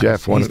 me and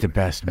Jeff. He's the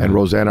best, man. And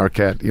Roseanne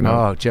Arquette,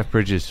 Oh, Jeff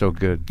Bridges is so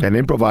good. And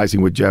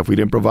improvising with Jeff. We'd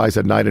improvise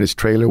at night in his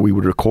trailer. We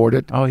would record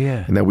it. Oh,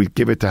 yeah. And then we'd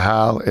give it to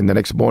Hal. And the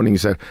next morning he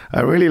said, I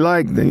really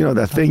like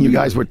that thing you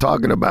guys were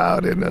talking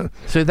about. And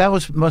so that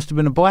must have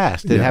been a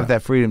blast to have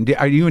that freedom.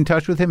 Are you in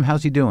touch with him?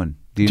 How's he doing?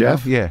 Do you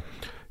Jeff? know? Yeah.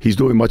 He's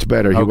doing much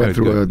better. He went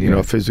through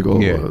a physical,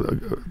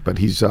 but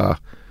he's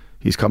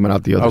coming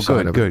out the other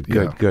side of it.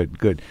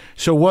 Good.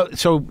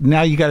 So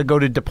now you got to go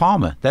to De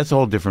Palma. That's a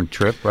whole different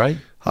trip, right?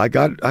 I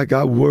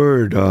got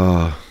word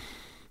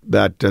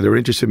that they're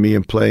interested in me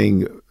in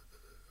playing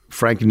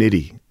Frank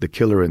Nitti, the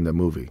killer in the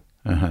movie.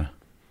 Uh-huh.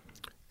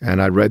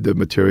 And I read the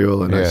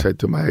material and I said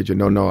to my agent,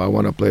 no, I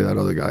want to play that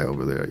other guy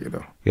over there,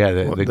 Yeah,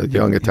 the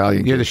young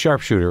Italian kid. You're the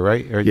sharpshooter,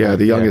 right?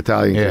 The young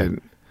Italian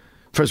kid.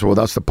 First of all,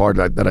 that's the part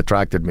that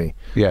attracted me.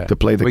 Yeah. To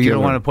play the killer. But you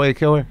don't want to play the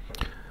killer?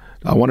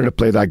 I wanted to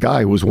play that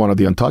guy who was one of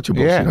the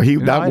Untouchables. Yeah.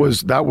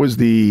 That was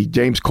the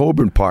James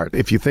Coburn part.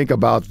 If you think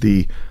about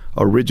the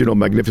original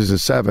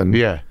Magnificent Seven,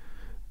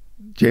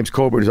 James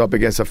Coburn is up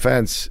against a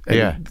fence,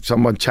 and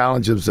someone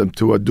challenges him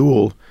to a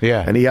duel,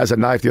 and he has a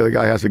knife, the other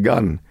guy has a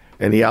gun,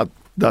 and he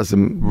outdoes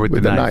him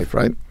with the knife,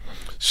 right?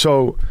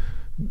 So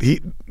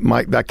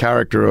that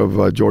character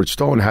of George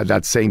Stone had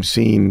that same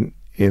scene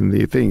in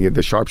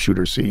the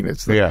sharpshooter scene.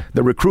 It's the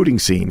recruiting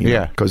scene,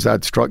 because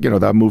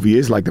that movie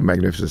is like the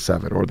Magnificent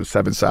Seven or the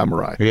Seven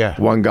Samurai. Yeah.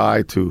 One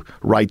guy to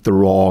right the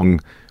wrong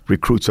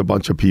recruits a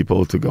bunch of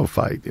people to go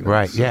fight.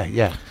 Right. So.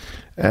 Yeah.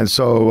 And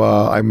so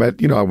I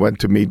went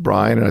to meet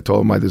Brian and I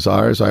told him my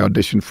desires. I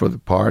auditioned for the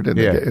part and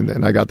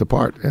then I got the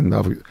part. And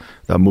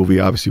that movie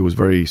obviously was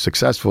very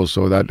successful,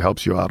 so that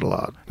helps you out a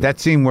lot. That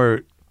scene where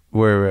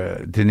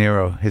De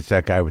Niro hits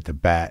that guy with the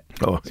bat,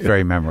 it's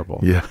very memorable.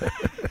 Yeah.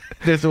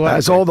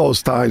 That's all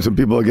those times when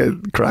people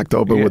get cracked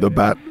open with a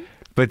bat.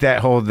 But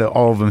that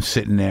all of them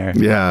sitting there.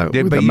 Yeah,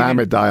 with the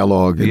mammoth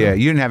dialogue. You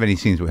didn't have any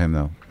scenes with him,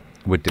 though,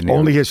 with De Niro.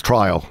 Only his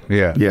trial.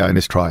 Yeah. Yeah, in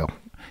his trial.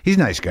 He's a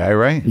nice guy,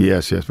 right?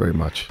 Yes, very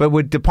much. But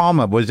with De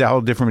Palma, was that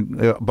whole different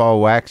ball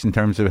of wax in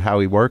terms of how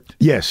he worked?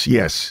 Yes.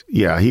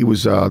 Yeah, he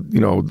was,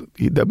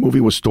 that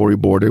movie was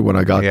storyboarded when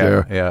I got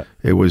there. Yeah.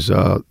 It was,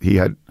 he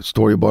had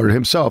storyboarded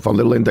himself on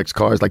little index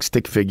cards, like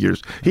stick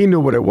figures. He knew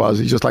what it was.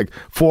 He's just like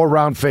 4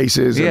 round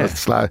faces. Yeah.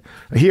 And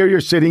here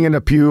you're sitting in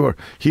a pew, or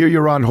here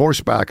you're on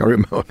horseback. I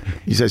remember.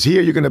 He says,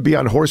 here you're going to be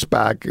on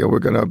horseback. We're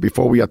going to,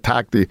 before we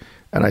attack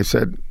and I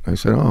said,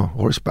 oh,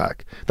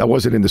 horseback. That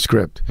wasn't in the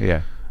script.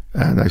 Yeah.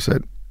 And I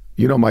said,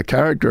 my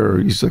character,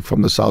 he's like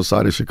from the south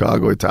side of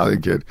Chicago,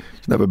 Italian kid.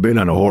 He's never been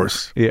on a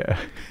horse. Yeah.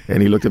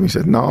 And he looked at me and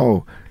said,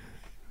 no,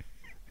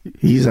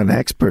 he's an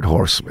expert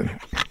horseman.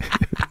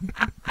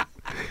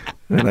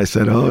 And I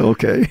said, oh,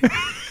 okay.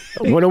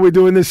 When are we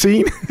doing this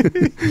scene?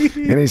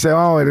 And he said,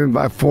 in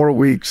about 4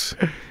 weeks.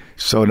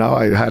 So now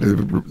I had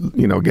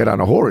to, get on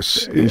a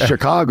horse in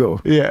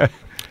Chicago. Yeah.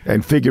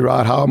 And figure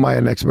out how am I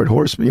an expert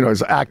horseman,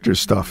 it's actor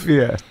stuff.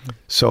 Yeah.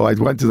 So I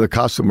went to the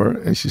costumer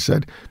and she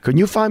said, can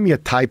you find me a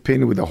tie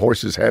pin with a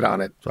horse's head on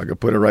it? So I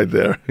could put it right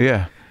there.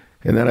 Yeah.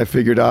 And then I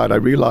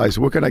realized,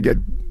 where can I get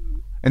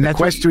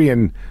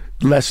equestrian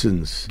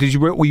lessons? Did you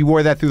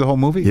wore that through the whole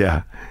movie?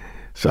 Yeah.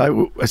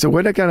 So I said,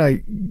 where can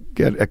I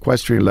get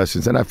equestrian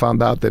lessons? And I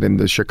found out that in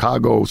the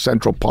Chicago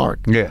Central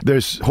Park,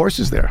 there's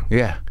horses there.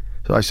 Yeah.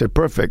 So I said,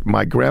 perfect.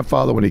 My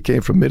grandfather, when he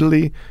came from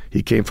Italy,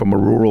 he came from a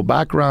rural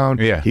background.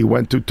 Yeah. He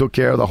took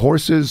care of the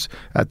horses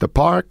at the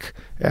park,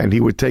 and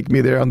he would take me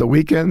there on the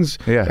weekends,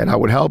 and I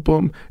would help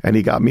him, and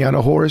he got me on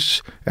a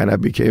horse, and I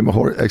became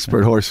an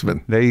expert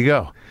horseman. There you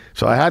go.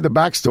 So I had the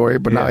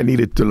backstory, but now I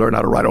needed to learn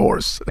how to ride a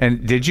horse.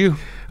 And did you?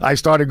 I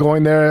started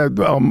going there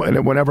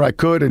and whenever I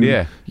could,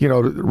 and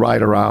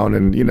ride around,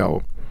 and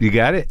You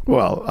got it?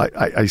 Well,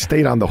 I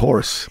stayed on the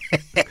horse.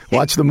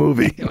 Watch the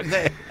movie.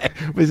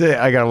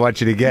 I got to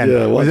watch it again.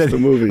 Yeah, watch the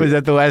movie. Was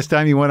that the last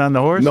time you went on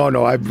the horse?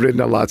 No, I've ridden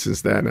a lot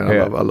since then, and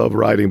I love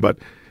riding. But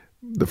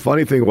the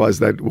funny thing was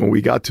that when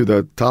we got to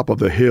the top of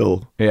the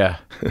hill, there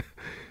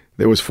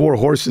was 4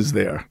 horses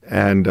there.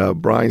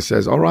 And Brian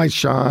says, all right,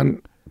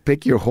 Sean,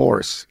 pick your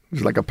horse.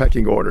 It's like a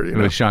pecking order, It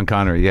was Sean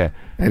Connery,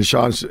 And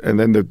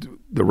then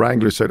the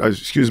wrangler said,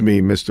 excuse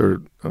me,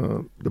 Mr.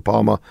 De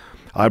Palma,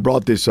 I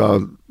brought this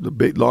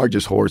the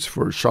largest horse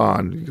for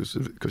Sean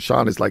because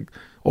Sean is like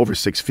over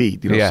 6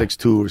 feet,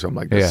 6'2" or something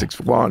like that,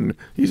 6'1".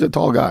 He's a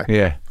tall guy.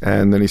 Yeah.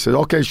 And then he said,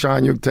 "Okay,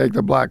 Sean, you take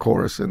the black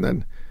horse."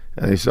 And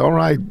he said, "All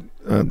right,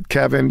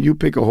 Kevin, you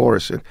pick a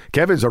horse." And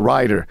Kevin's a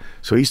rider,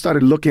 so he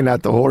started looking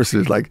at the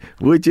horses like,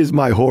 which is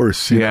my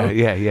horse? You know?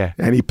 Yeah.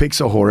 And he picks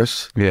a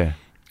horse. Yeah.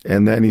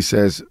 And then he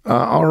says,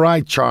 "All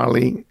right,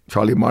 Charlie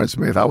Martin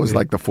Smith." I was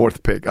like the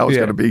fourth pick. I was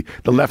going to be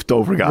the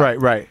leftover guy.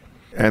 Right.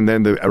 And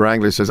then the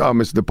wrangler says, "Oh,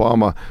 Mr. De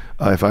Palma,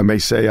 if I may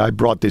say, I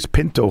brought this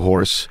Pinto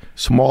horse,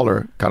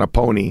 smaller kind of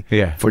pony,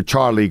 for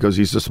Charlie because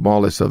he's the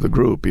smallest of the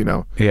group, you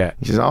know." Yeah.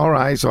 He says, "All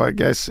right, so I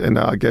guess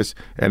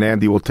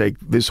Andy will take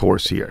this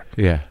horse here,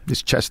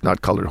 this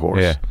chestnut-colored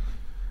horse." Yeah.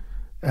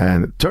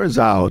 And it turns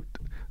out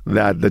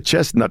that the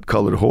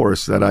chestnut-colored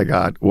horse that I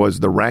got was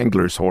the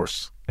wrangler's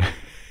horse.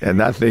 And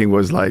that thing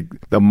was like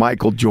the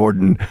Michael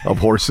Jordan of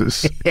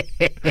horses.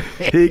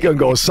 He can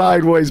go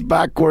sideways,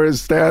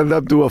 backwards, stand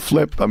up, do a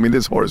flip. I mean,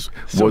 this horse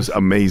was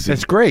amazing.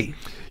 That's great.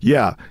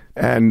 Yeah.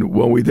 And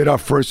when we did our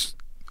first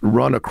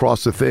run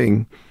across the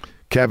thing,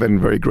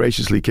 Kevin very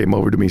graciously came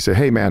over to me and said,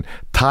 "Hey, man,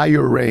 tie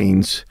your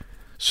reins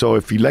so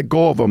if you let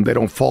go of them, they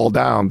don't fall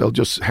down. They'll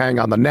just hang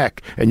on the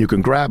neck and you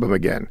can grab them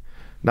again."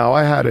 Now,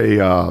 I had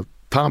a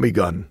Tommy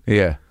gun.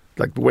 Yeah.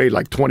 Like weighed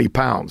like 20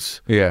 pounds.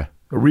 Yeah.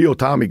 A real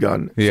Tommy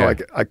gun. Yeah.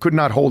 So I could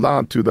not hold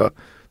on to the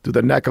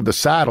neck of the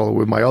saddle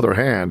with my other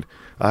hand.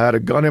 I had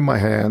a gun in my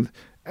hand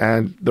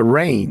and the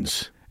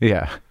reins.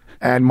 Yeah.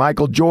 And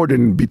Michael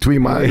Jordan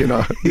between my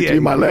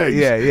between my legs.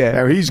 Yeah.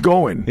 And he's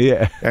going.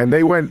 Yeah. And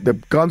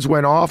the guns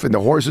went off and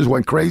the horses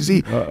went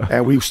crazy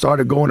and we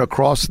started going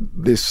across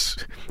this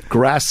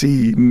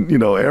grassy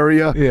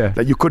area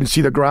that you couldn't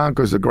see the ground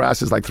because the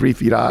grass is like 3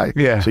 feet high.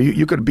 Yeah. So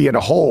you could be in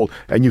a hole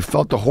and you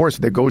felt the horse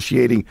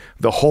negotiating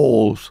the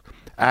holes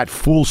at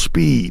full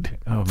speed,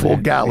 full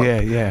gallop.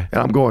 Yeah.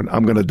 And I'm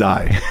going to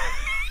die.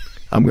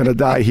 I'm going to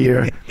die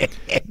here.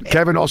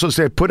 Kevin also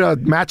said, put a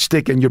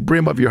matchstick in your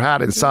brim of your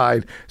hat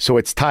inside so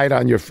it's tight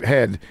on your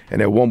head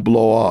and it won't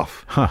blow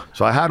off. Huh.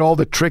 So I had all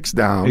the tricks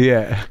down.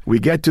 Yeah. We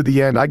get to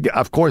the end.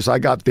 Of course, I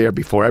got there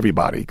before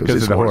everybody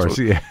because of the horse.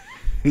 Yeah.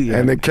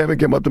 And then Kevin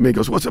came up to me and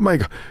goes, "What's it,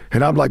 Mike?"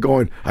 And I'm like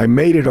going, "I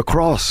made it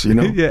across,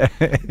 Yeah.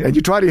 And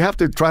you have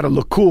to try to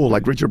look cool,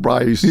 like Richard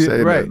Pryor used to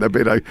say. Right. That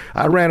bit.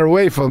 I ran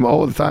away from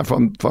all the time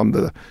from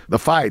the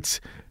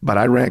fights, but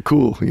I ran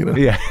cool,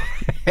 Yeah.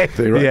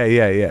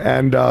 Yeah.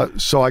 And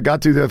so I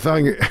got to the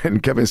thing,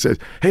 and Kevin says,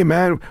 "Hey,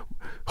 man,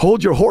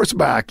 hold your horse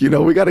back.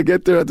 We got to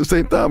get there at the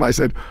same time." I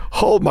said,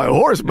 "Hold my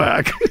horse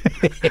back."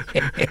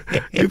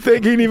 You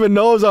think he even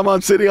knows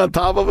I'm sitting on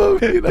top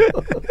of him?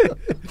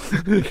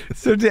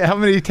 So how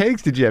many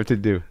takes did you have to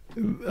do?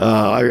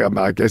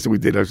 I guess we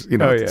did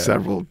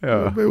several.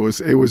 Oh. It was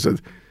it was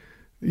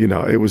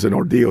an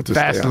ordeal to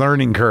fast stay on.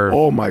 learning curve.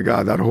 Oh my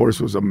God, that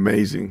horse was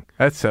amazing.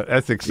 That's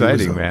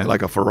exciting, man.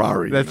 Like a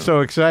Ferrari. That's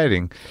so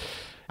exciting.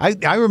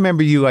 I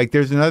remember you, like,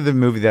 there's another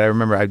movie that I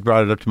remember, I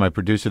brought it up to my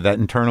producer, that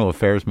Internal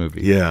Affairs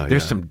movie. Yeah.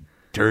 There's some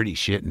dirty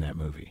shit in that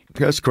movie.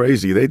 That's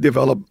crazy. They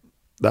developed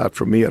that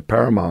for me at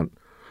Paramount.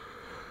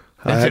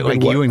 Is it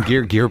like you and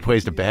Gere? Gere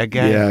plays the bad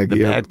guy? Yeah, the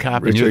Gere, bad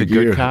cop, Richard and you're the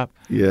Gere. good cop?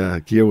 Yeah,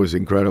 Gere was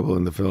incredible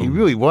in the film. He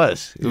really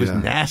was. It was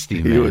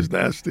nasty, man. He was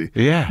nasty.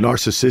 Yeah.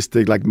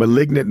 Narcissistic, like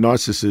malignant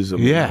narcissism.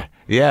 Yeah.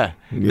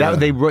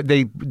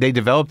 They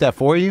developed that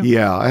for you?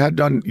 Yeah, I had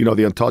done, The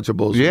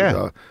Untouchables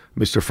with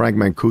Mr. Frank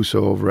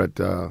Mancuso over at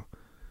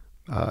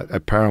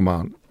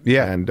Paramount.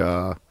 Yeah. And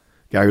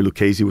Gary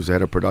Lucchese was the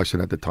head of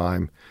production at the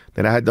time.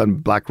 Then I had done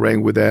Black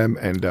Rain with them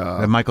and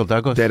Michael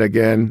Douglas? Dead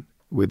Again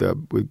with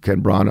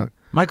Ken Branagh.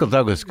 Michael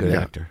Douglas, good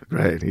actor.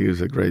 Great. He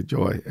was a great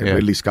joy. And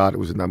Ridley Scott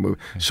was in that movie.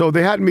 So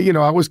they had me,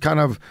 I was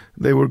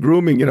they were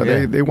grooming,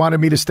 they wanted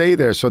me to stay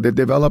there. So they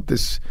developed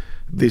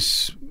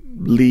this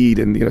lead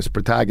and, this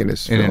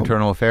protagonist. In film.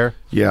 Internal Affair?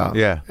 Yeah.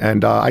 Yeah.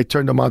 And I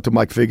turned him on to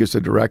Mike Figgis, the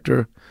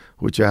director,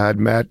 which I had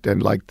met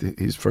and liked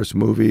his first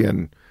movie.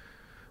 And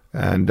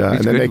then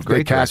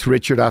they cast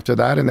Richard after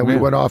that. And then we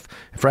went off.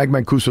 Frank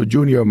Mancuso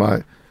Jr.,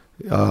 my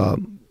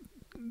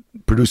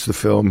produced the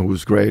film, who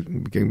was great,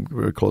 and became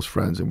very close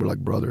friends, and we're like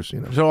brothers,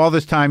 So all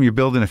this time you're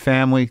building a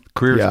family,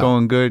 career's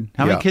going good.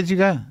 How many kids you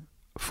got?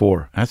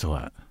 4. That's a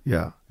lot.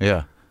 Yeah.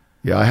 Yeah.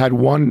 Yeah, I had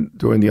 1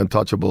 during The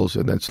Untouchables,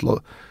 and then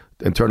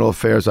Internal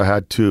Affairs, I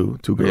had 2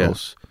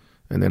 girls. Yeah.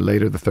 And then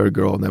later the third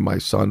girl, and then my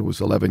son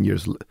was 11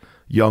 years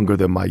younger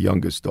than my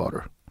youngest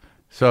daughter.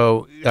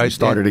 So I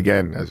started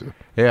again.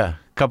 There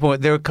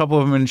were a couple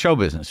of them in show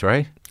business,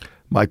 right?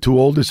 My 2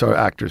 oldest are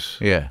actors.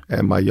 Yeah.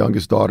 And my 2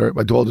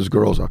 oldest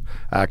girls are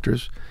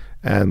actors.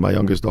 And my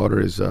youngest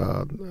daughter is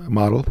a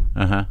model.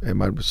 Uh-huh. And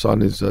my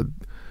son is a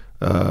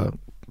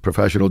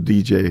professional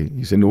DJ.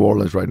 He's in New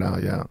Orleans right now,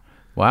 yeah.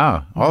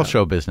 Wow. All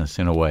show business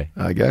in a way.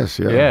 I guess,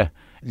 yeah. Yeah.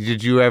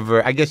 Did you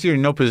ever, I guess you're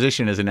in no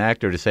position as an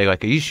actor to say,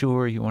 like, are you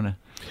sure you want to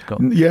go?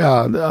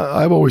 Yeah.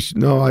 I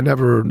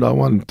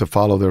want to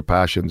follow their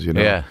passions,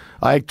 Yeah.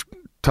 I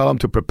tell them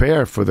to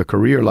prepare for the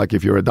career. Like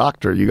if you're a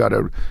doctor, you got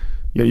to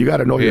You got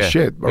to know your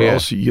shit, or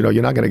else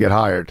you're not going to get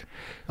hired.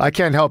 I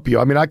can't help you.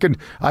 I mean,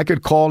 I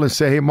could call and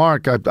say, "Hey,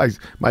 Mark,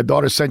 my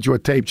daughter sent you a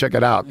tape. Check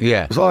it out."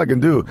 Yeah, that's all I can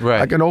do.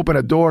 Right. I can open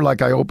a door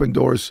like I open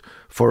doors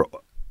for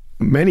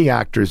many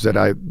actors that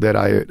I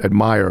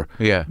admire.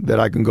 Yeah, that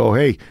I can go,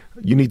 "Hey,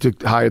 you need to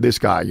hire this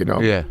guy."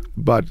 Yeah.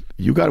 But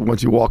you got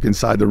once you walk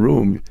inside the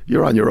room,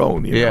 you're on your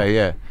own. You know?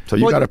 Yeah. So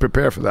you got to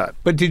prepare for that.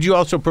 But did you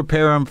also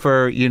prepare them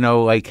for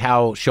like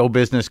how show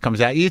business comes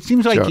at you? It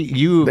seems like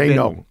you've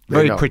been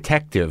very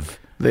protective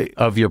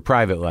of your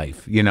private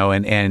life,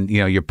 and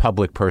your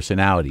public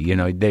personality.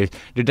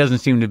 There doesn't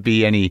seem to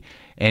be any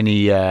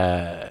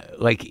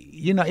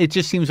it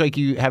just seems like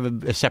you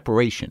have a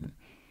separation.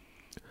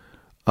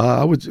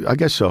 I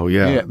guess so.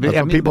 Yeah.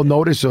 People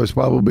notice, so it's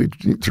probably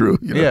true.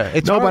 Yeah.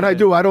 It's but I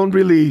do. I don't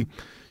really.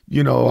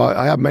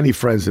 I have many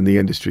friends in the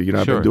industry.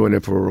 I've been doing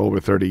it for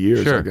over 30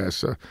 years, I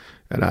guess,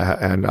 and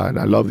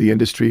I love the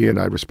industry and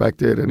I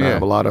respect it, and I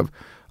have a lot of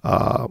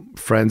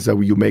friends that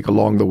you make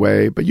along the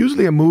way. But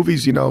usually in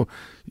movies,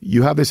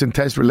 you have this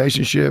intense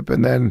relationship,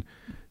 and then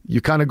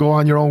you kind of go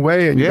on your own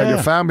way, and you got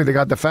your family. They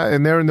got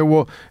and they're in the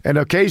world, and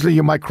occasionally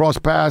you might cross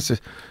paths.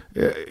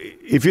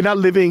 If you're not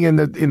living in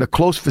the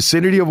close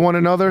vicinity of one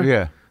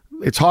another,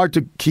 it's hard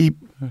to keep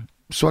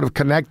sort of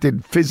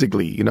connected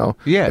physically,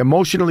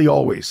 emotionally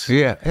always.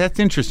 Yeah, that's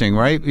interesting,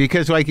 right?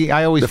 Because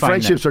I always find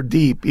friendships are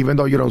deep, even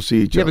though you don't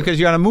see each other. Yeah, because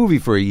you're on a movie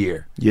for a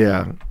year.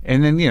 Yeah.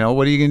 And then,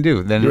 what are you going to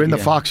do? Then you're in the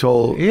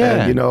foxhole.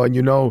 Yeah.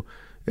 And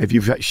if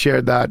you've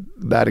shared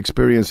that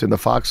experience in the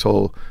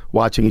foxhole,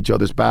 watching each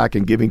other's back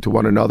and giving to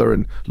one another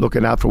and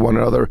looking out for one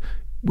another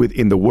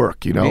within the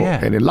work,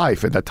 and in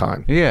life at that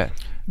time. Yeah.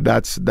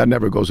 That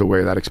never goes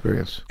away, that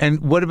experience.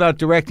 And what about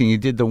directing? You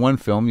did the one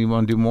film. You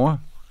want to do more?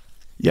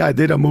 Yeah, I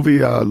did a movie,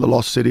 The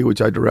Lost City, which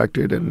I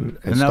directed and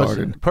started. That was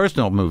a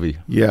personal movie.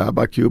 Yeah,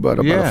 about Cuba,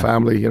 about a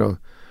family,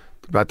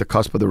 at the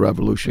cusp of the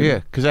revolution. Yeah,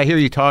 because I hear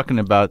you talking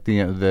about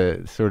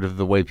the sort of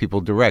the way people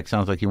direct.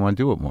 Sounds like you want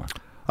to do it more.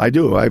 I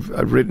do. I've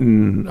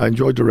written. I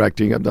enjoy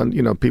directing. I've done.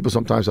 People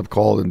sometimes have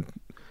called in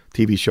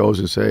TV shows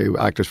and say,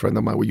 actors friend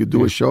of mine, will you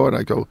do a show? And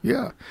I go,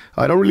 yeah.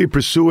 I don't really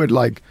pursue it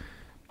like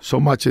so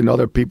much in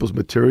other people's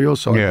material.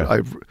 So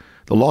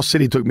The Lost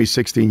City took me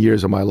 16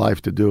 years of my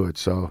life to do it.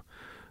 So.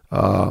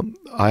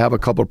 I have a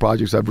couple of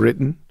projects I've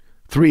written,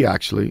 3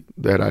 actually,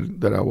 that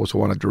I also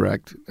want to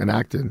direct and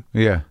act in.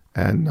 Yeah.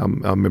 And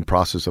I'm in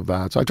process of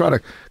that. So I try to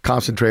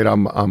concentrate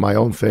on my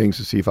own things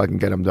to see if I can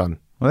get them done.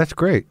 Well, that's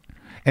great.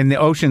 And the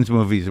Ocean's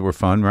movies were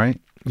fun, right?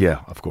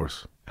 Yeah, of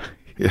course.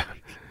 Yeah.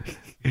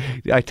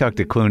 I talked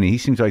to Clooney. He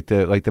seems like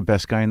the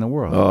best guy in the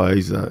world. Oh,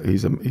 he's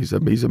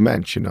a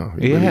mensch, He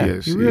really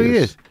is. He really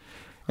is.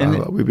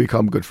 And we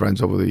become good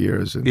friends over the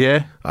years. And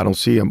yeah. I don't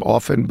see him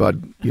often, but,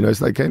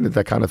 it's like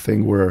that kind of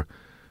thing where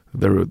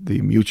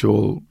the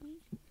mutual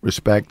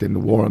respect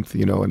and warmth,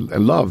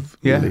 and love,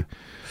 really.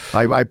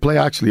 I play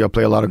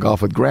a lot of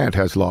golf with Grant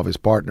Heslov, his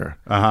partner.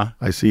 Uh-huh.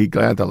 I see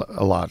Grant a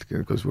lot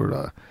because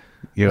we're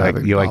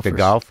You like the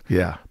golf?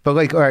 Yeah.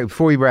 But all right,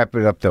 before we wrap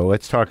it up though,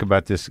 let's talk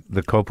about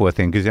the Coppola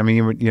thing, because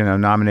you were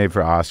nominated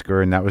for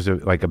Oscar, and that was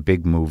a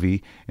big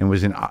movie, and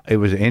it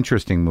was an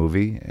interesting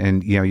movie,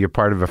 and you're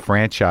part of a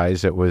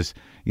franchise that was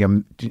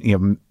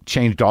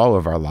changed all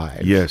of our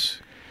lives. Yes.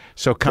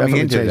 So coming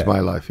Definitely into changed that, my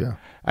life. Yeah.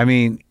 I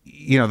mean,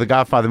 the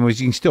Godfather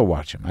movies, you can still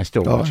watch them. I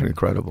still watch them.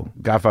 Incredible.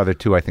 Godfather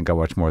 2, I think I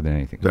watch more than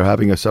anything. They're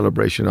having a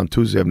celebration on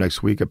Tuesday of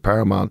next week at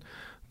Paramount.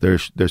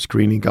 They're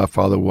screening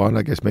Godfather 1.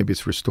 I guess maybe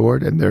it's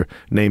restored, and they're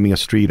naming a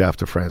street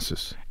after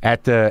Francis. So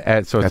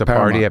it's a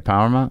party at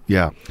Paramount?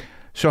 Yeah.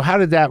 So how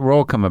did that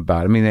role come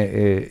about? I mean,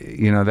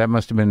 that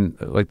must have been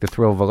like the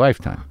thrill of a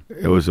lifetime.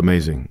 It was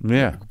amazing.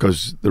 Yeah.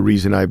 Because the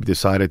reason I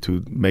decided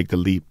to make the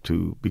leap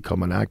to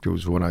become an actor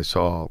was when I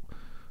saw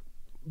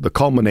the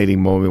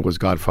culminating moment was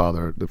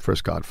Godfather, the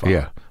first Godfather.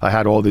 Yeah. I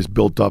had all this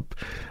built up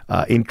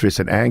interest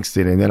and angst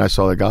in it, and then I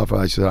saw the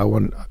Godfather. I said, I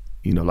want...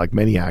 like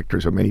many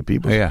actors or many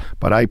people. Yeah.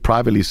 But I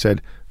privately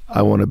said,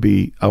 I want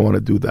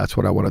to do, that's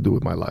what I want to do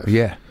with my life.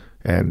 Yeah.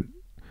 And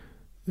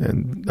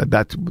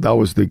that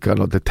was the kind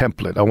of the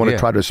template. I want to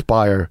try to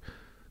aspire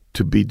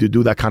to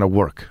do that kind of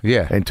work.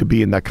 Yeah. And to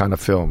be in that kind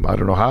of film. I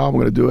don't know how I'm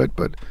going to do it,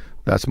 but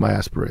that's my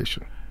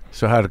aspiration.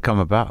 So how did it come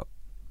about?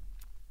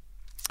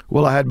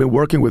 Well, I had been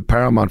working with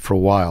Paramount for a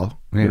while,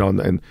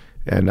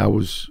 and I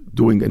was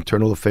doing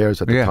internal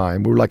affairs at the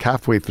time. We were like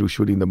halfway through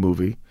shooting the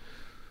movie.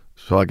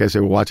 So I guess they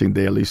were watching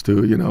dailies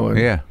too,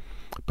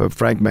 But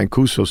Frank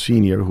Mancuso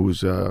Sr.,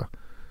 who's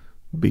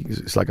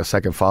it's like a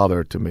second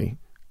father to me,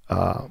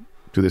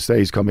 to this day,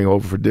 he's coming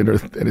over for dinner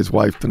and his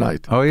wife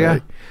tonight. Oh, yeah?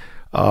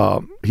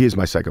 He is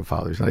my second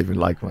father. He's not even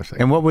like my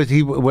second. And what was he?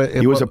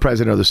 He was the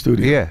president of the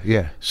studio. Yeah,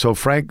 yeah. So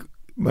Frank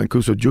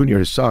Mancuso Jr.,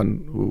 his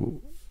son,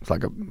 who is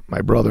like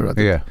my brother, I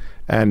think,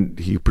 and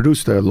he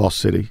produced The Lost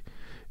City.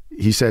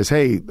 He says,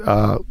 hey,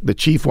 the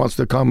chief wants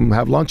to come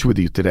have lunch with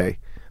you today.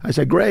 I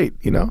said, great,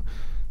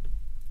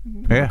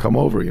 come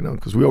over,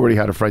 because we already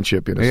had a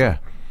friendship, Yeah.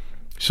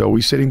 So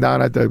we sitting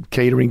down at the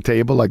catering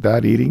table like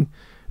that, eating,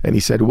 and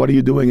he said, what are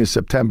you doing in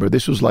September?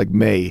 This was like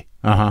May.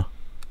 Uh-huh.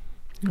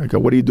 I go,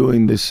 what are you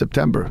doing this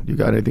September? You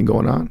got anything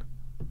going on?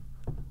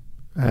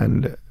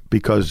 and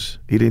because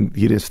he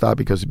didn't stop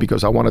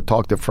because I want to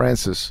talk to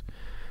Francis,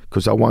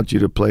 because I want you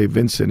to play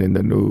Vincent in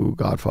the new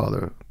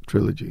Godfather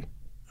trilogy.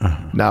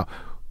 Now,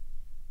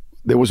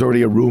 there was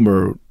already a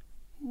rumor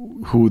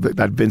who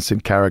that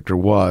Vincent character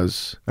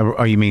was.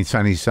 Oh, you mean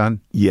Sonny's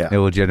son? Yeah,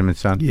 illegitimate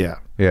son. yeah,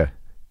 yeah.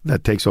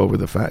 That takes over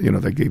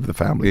that gave the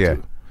family. Yeah.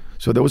 To.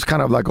 So there was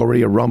kind of like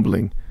already a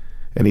rumbling,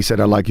 and he said,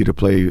 "I'd like you to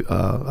play.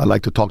 I'd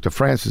like to talk to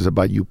Francis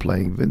about you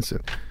playing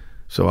Vincent."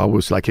 So I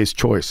was like his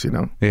choice,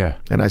 Yeah.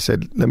 And I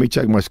said, "Let me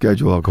check my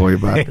schedule. I'll call you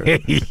back."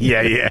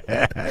 yeah.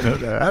 I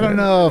don't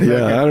know.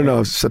 I don't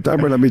know.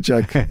 September. Let me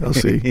check. I'll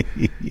see.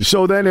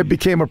 So then it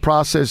became a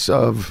process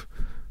of,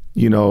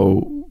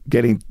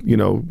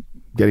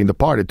 getting the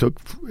part. It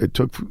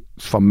took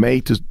from May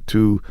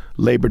to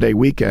Labor Day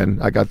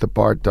weekend. I got the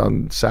part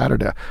on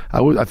Saturday.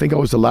 I think I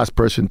was the last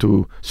person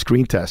to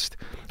screen test.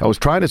 I was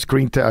trying to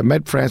screen test. I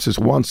met Francis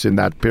once in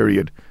that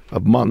period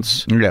of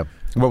months. Yeah.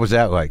 What was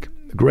that like?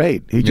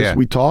 Great.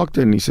 We talked,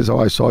 and he says, "Oh,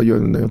 I saw you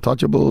in the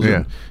Untouchables."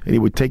 Yeah.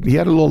 And he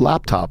had a little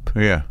laptop.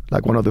 Yeah.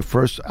 Like one of the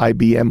first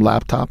IBM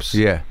laptops.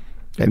 Yeah.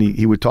 And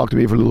he would talk to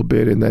me for a little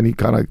bit, and then he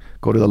kind of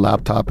go to the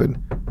laptop and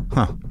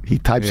he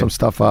typed some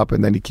stuff up,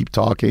 and then he keep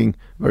talking.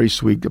 Very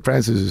sweet.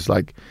 Francis is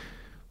like,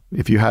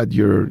 if you had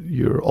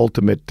your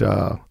ultimate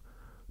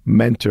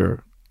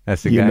mentor,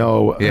 that's the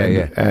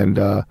guy.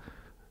 and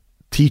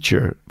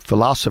teacher,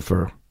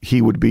 philosopher, he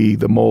would be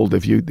the mold.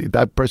 If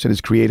that person is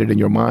created in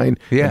your mind,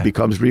 it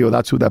becomes real.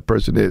 That's who that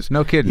person is.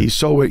 No kidding.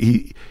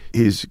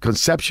 He's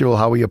conceptual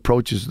how he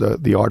approaches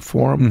the art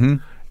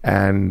form,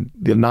 and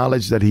the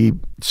knowledge that he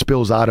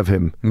spills out of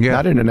him,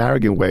 not in an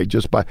arrogant way,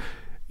 just by,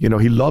 he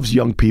loves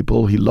young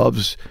people. He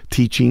loves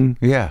teaching.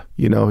 Yeah.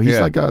 He's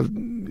like a.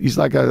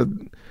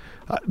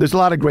 There's a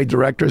lot of great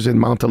directors in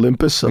Mount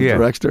Olympus of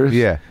directors.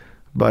 Yeah.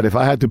 But if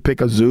I had to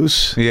pick a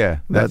Zeus,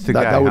 that's the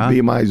guy. That would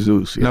be my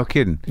Zeus. No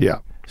kidding. Yeah.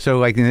 So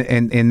like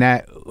in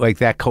that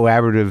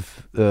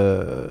collaborative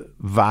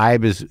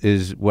vibe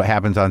is what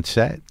happens on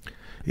set.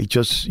 It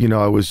just,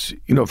 I was,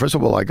 first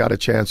of all, I got a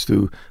chance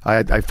to,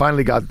 I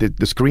finally got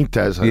the screen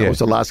test. I was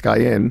the last guy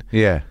in.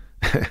 Yeah.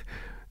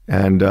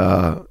 And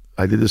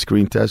I did the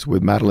screen test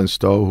with Madeline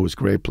Stowe, who was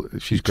great.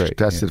 She's great. She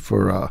tested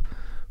for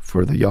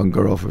the young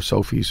girl, for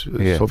Sophie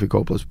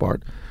Coppola's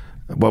part.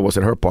 Well, it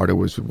wasn't her part. It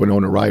was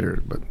Winona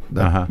Ryder, but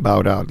that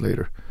bowed out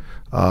later.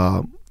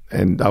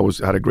 And I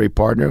had a great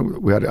partner.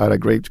 We had a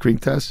great screen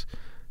test,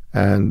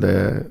 and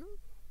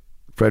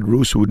Fred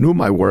Roos, who knew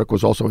my work,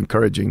 was also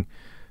encouraging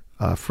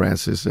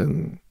Francis,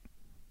 and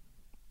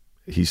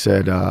he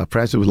said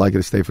Francis would like you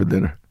to stay for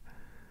dinner.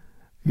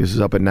 He was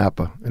up in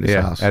Napa in his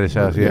house. At his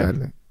house, yeah.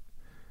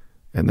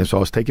 And then so I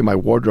was taking my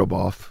wardrobe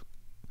off.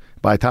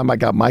 By the time I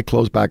got my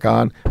clothes back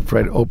on,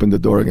 Fred opened the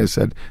door and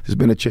said, "There's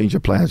been a change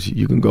of plans.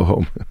 You can go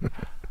home."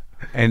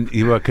 And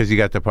because you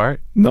got the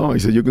part? No, he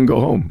said, "You can go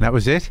home." That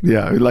was it?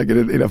 Yeah, like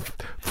in a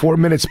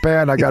 4-minute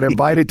span, I got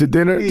invited to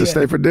dinner, to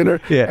stay for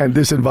dinner, and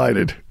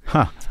disinvited.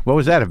 Huh. What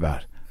was that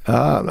about?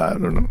 I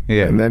don't know.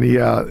 Yeah. And then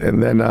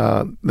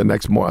the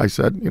next morning, I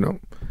said,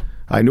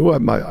 I knew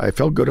I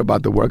felt good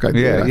about the work I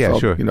did. I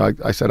felt, sure.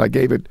 I said I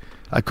gave it.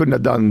 I couldn't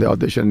have done the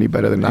audition any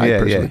better than I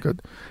personally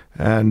could.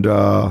 And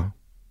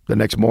the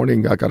next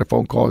morning, I got a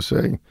phone call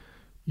saying,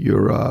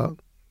 you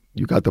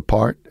got the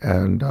part,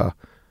 and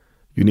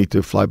you need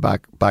to fly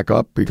back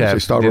up because they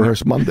start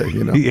rehearse Monday.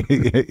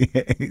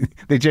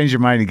 They changed your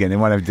mind again. They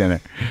want to have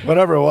dinner.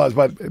 Whatever it was,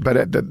 but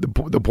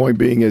the point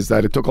being is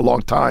that it took a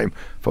long time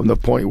from the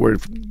point where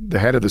the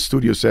head of the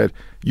studio said,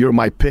 "You're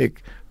my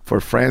pick,"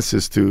 for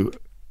Francis to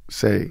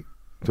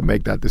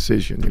make that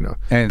decision.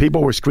 And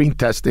people were screen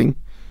testing.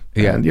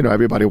 Yeah. And,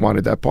 everybody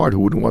wanted that part. Who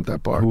wouldn't want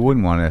that part? Who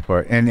wouldn't want that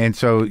part? And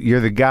so you're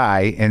the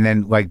guy, and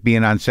then like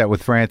being on set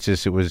with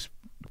Francis, it was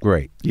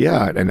great.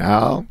 Yeah, and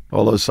Al,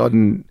 all of a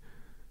sudden,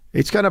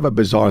 it's kind of a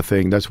bizarre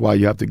thing. That's why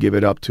you have to give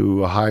it up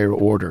to a higher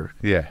order.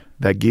 Yeah.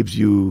 That gives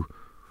you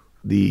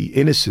the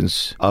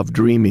innocence of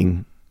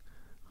dreaming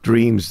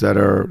dreams that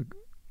are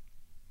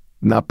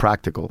not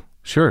practical.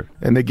 Sure.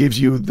 And it gives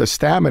you the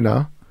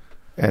stamina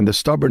and the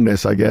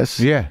stubbornness, I guess.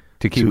 Yeah,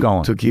 to keep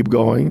going. To keep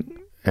going.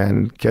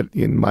 And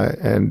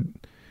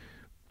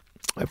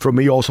for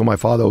me also, my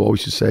father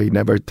always used to say,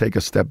 never take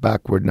a step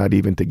backward, not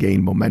even to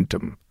gain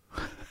momentum.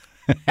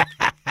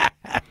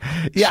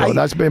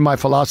 That's been my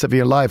philosophy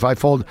in life. I've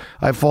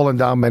fallen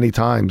down many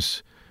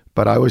times,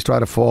 but I always try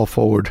to fall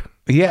forward.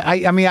 Yeah,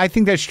 I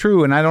think that's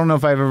true, and I don't know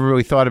if I've ever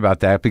really thought about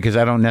that, because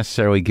I don't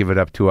necessarily give it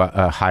up to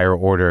a higher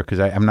order, because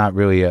I'm not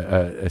really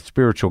a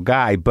spiritual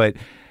guy, but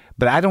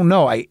I don't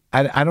know. I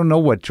don't know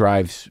what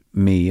drives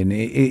me, and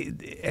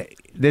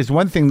there's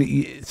one thing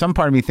that some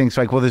part of me thinks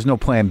like, well, there's no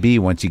plan B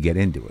once you get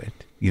into it.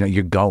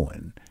 You're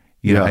going.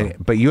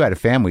 But you had a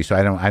family, so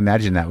I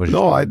imagine that was...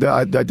 No, I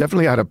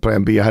definitely had a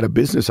plan B. I had a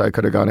business. I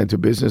could have gone into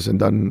business and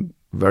done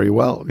very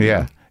well.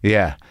 Yeah.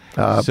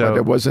 But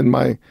it wasn't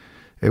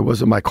it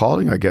wasn't my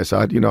calling, I guess.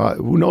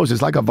 Who knows?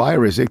 It's like a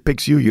virus. It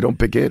picks you. You don't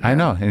pick it. I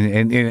know.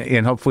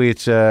 And hopefully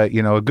it's, a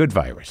good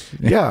virus.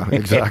 Yeah,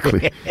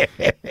 exactly.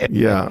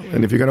 Yeah.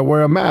 And if you're going to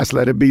wear a mask,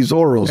 let it be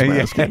Zorro's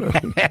mask.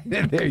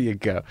 There you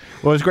go.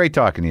 Well, it was great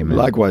talking to you, man.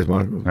 Likewise,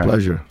 Mark.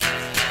 Pleasure.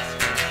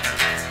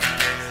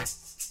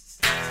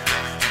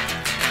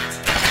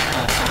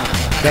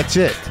 That's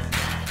it.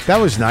 That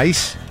was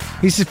nice.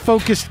 He's a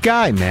focused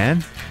guy,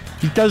 man.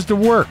 He does the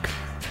work.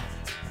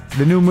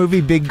 The new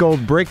movie Big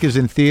Gold Brick is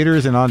in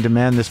theaters and on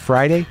demand this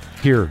Friday.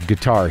 Here,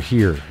 guitar,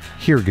 here.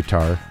 Here,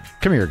 guitar.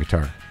 Come here,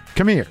 guitar.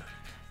 Come here.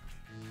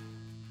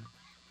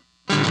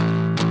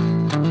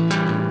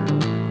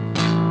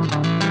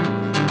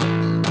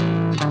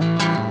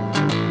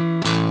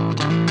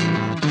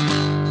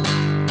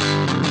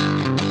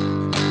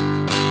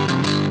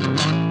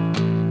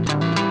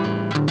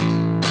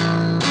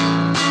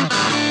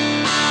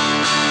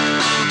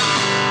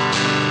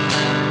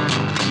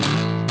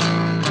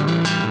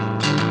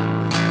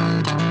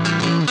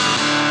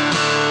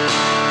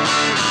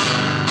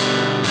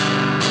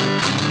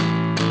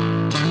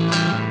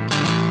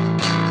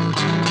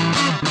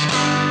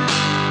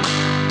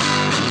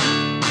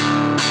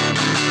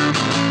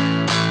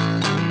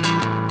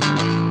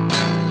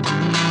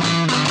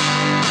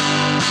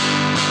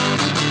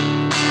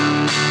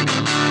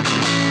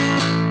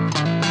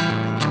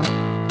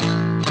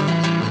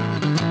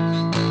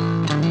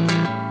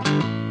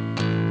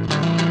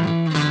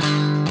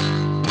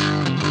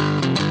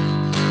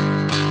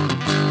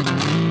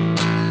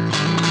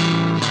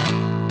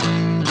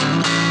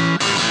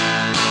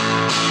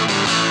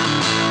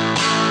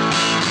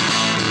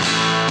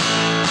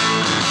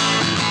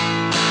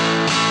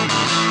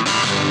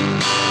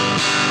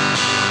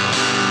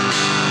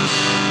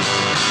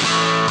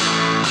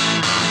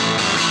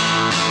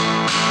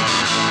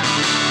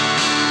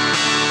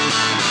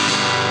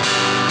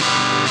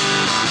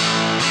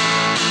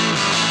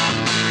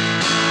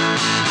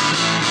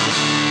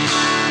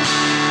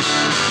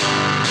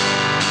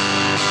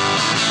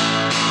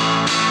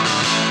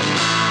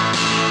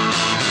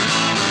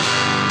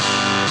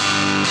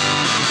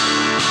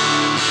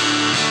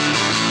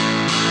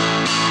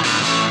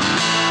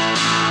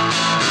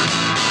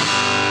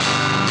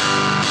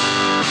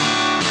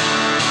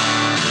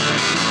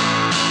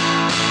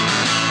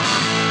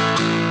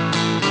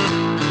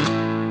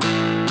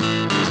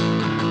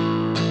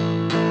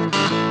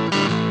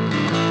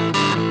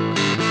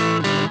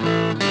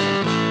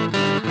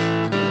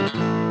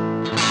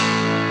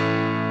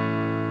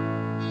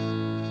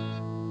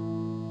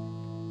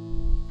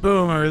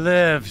 Boomer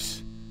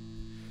lives.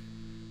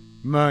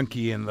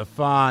 Monkey and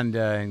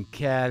LaFonda and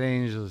Cat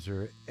Angels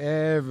are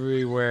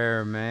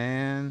everywhere,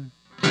 man.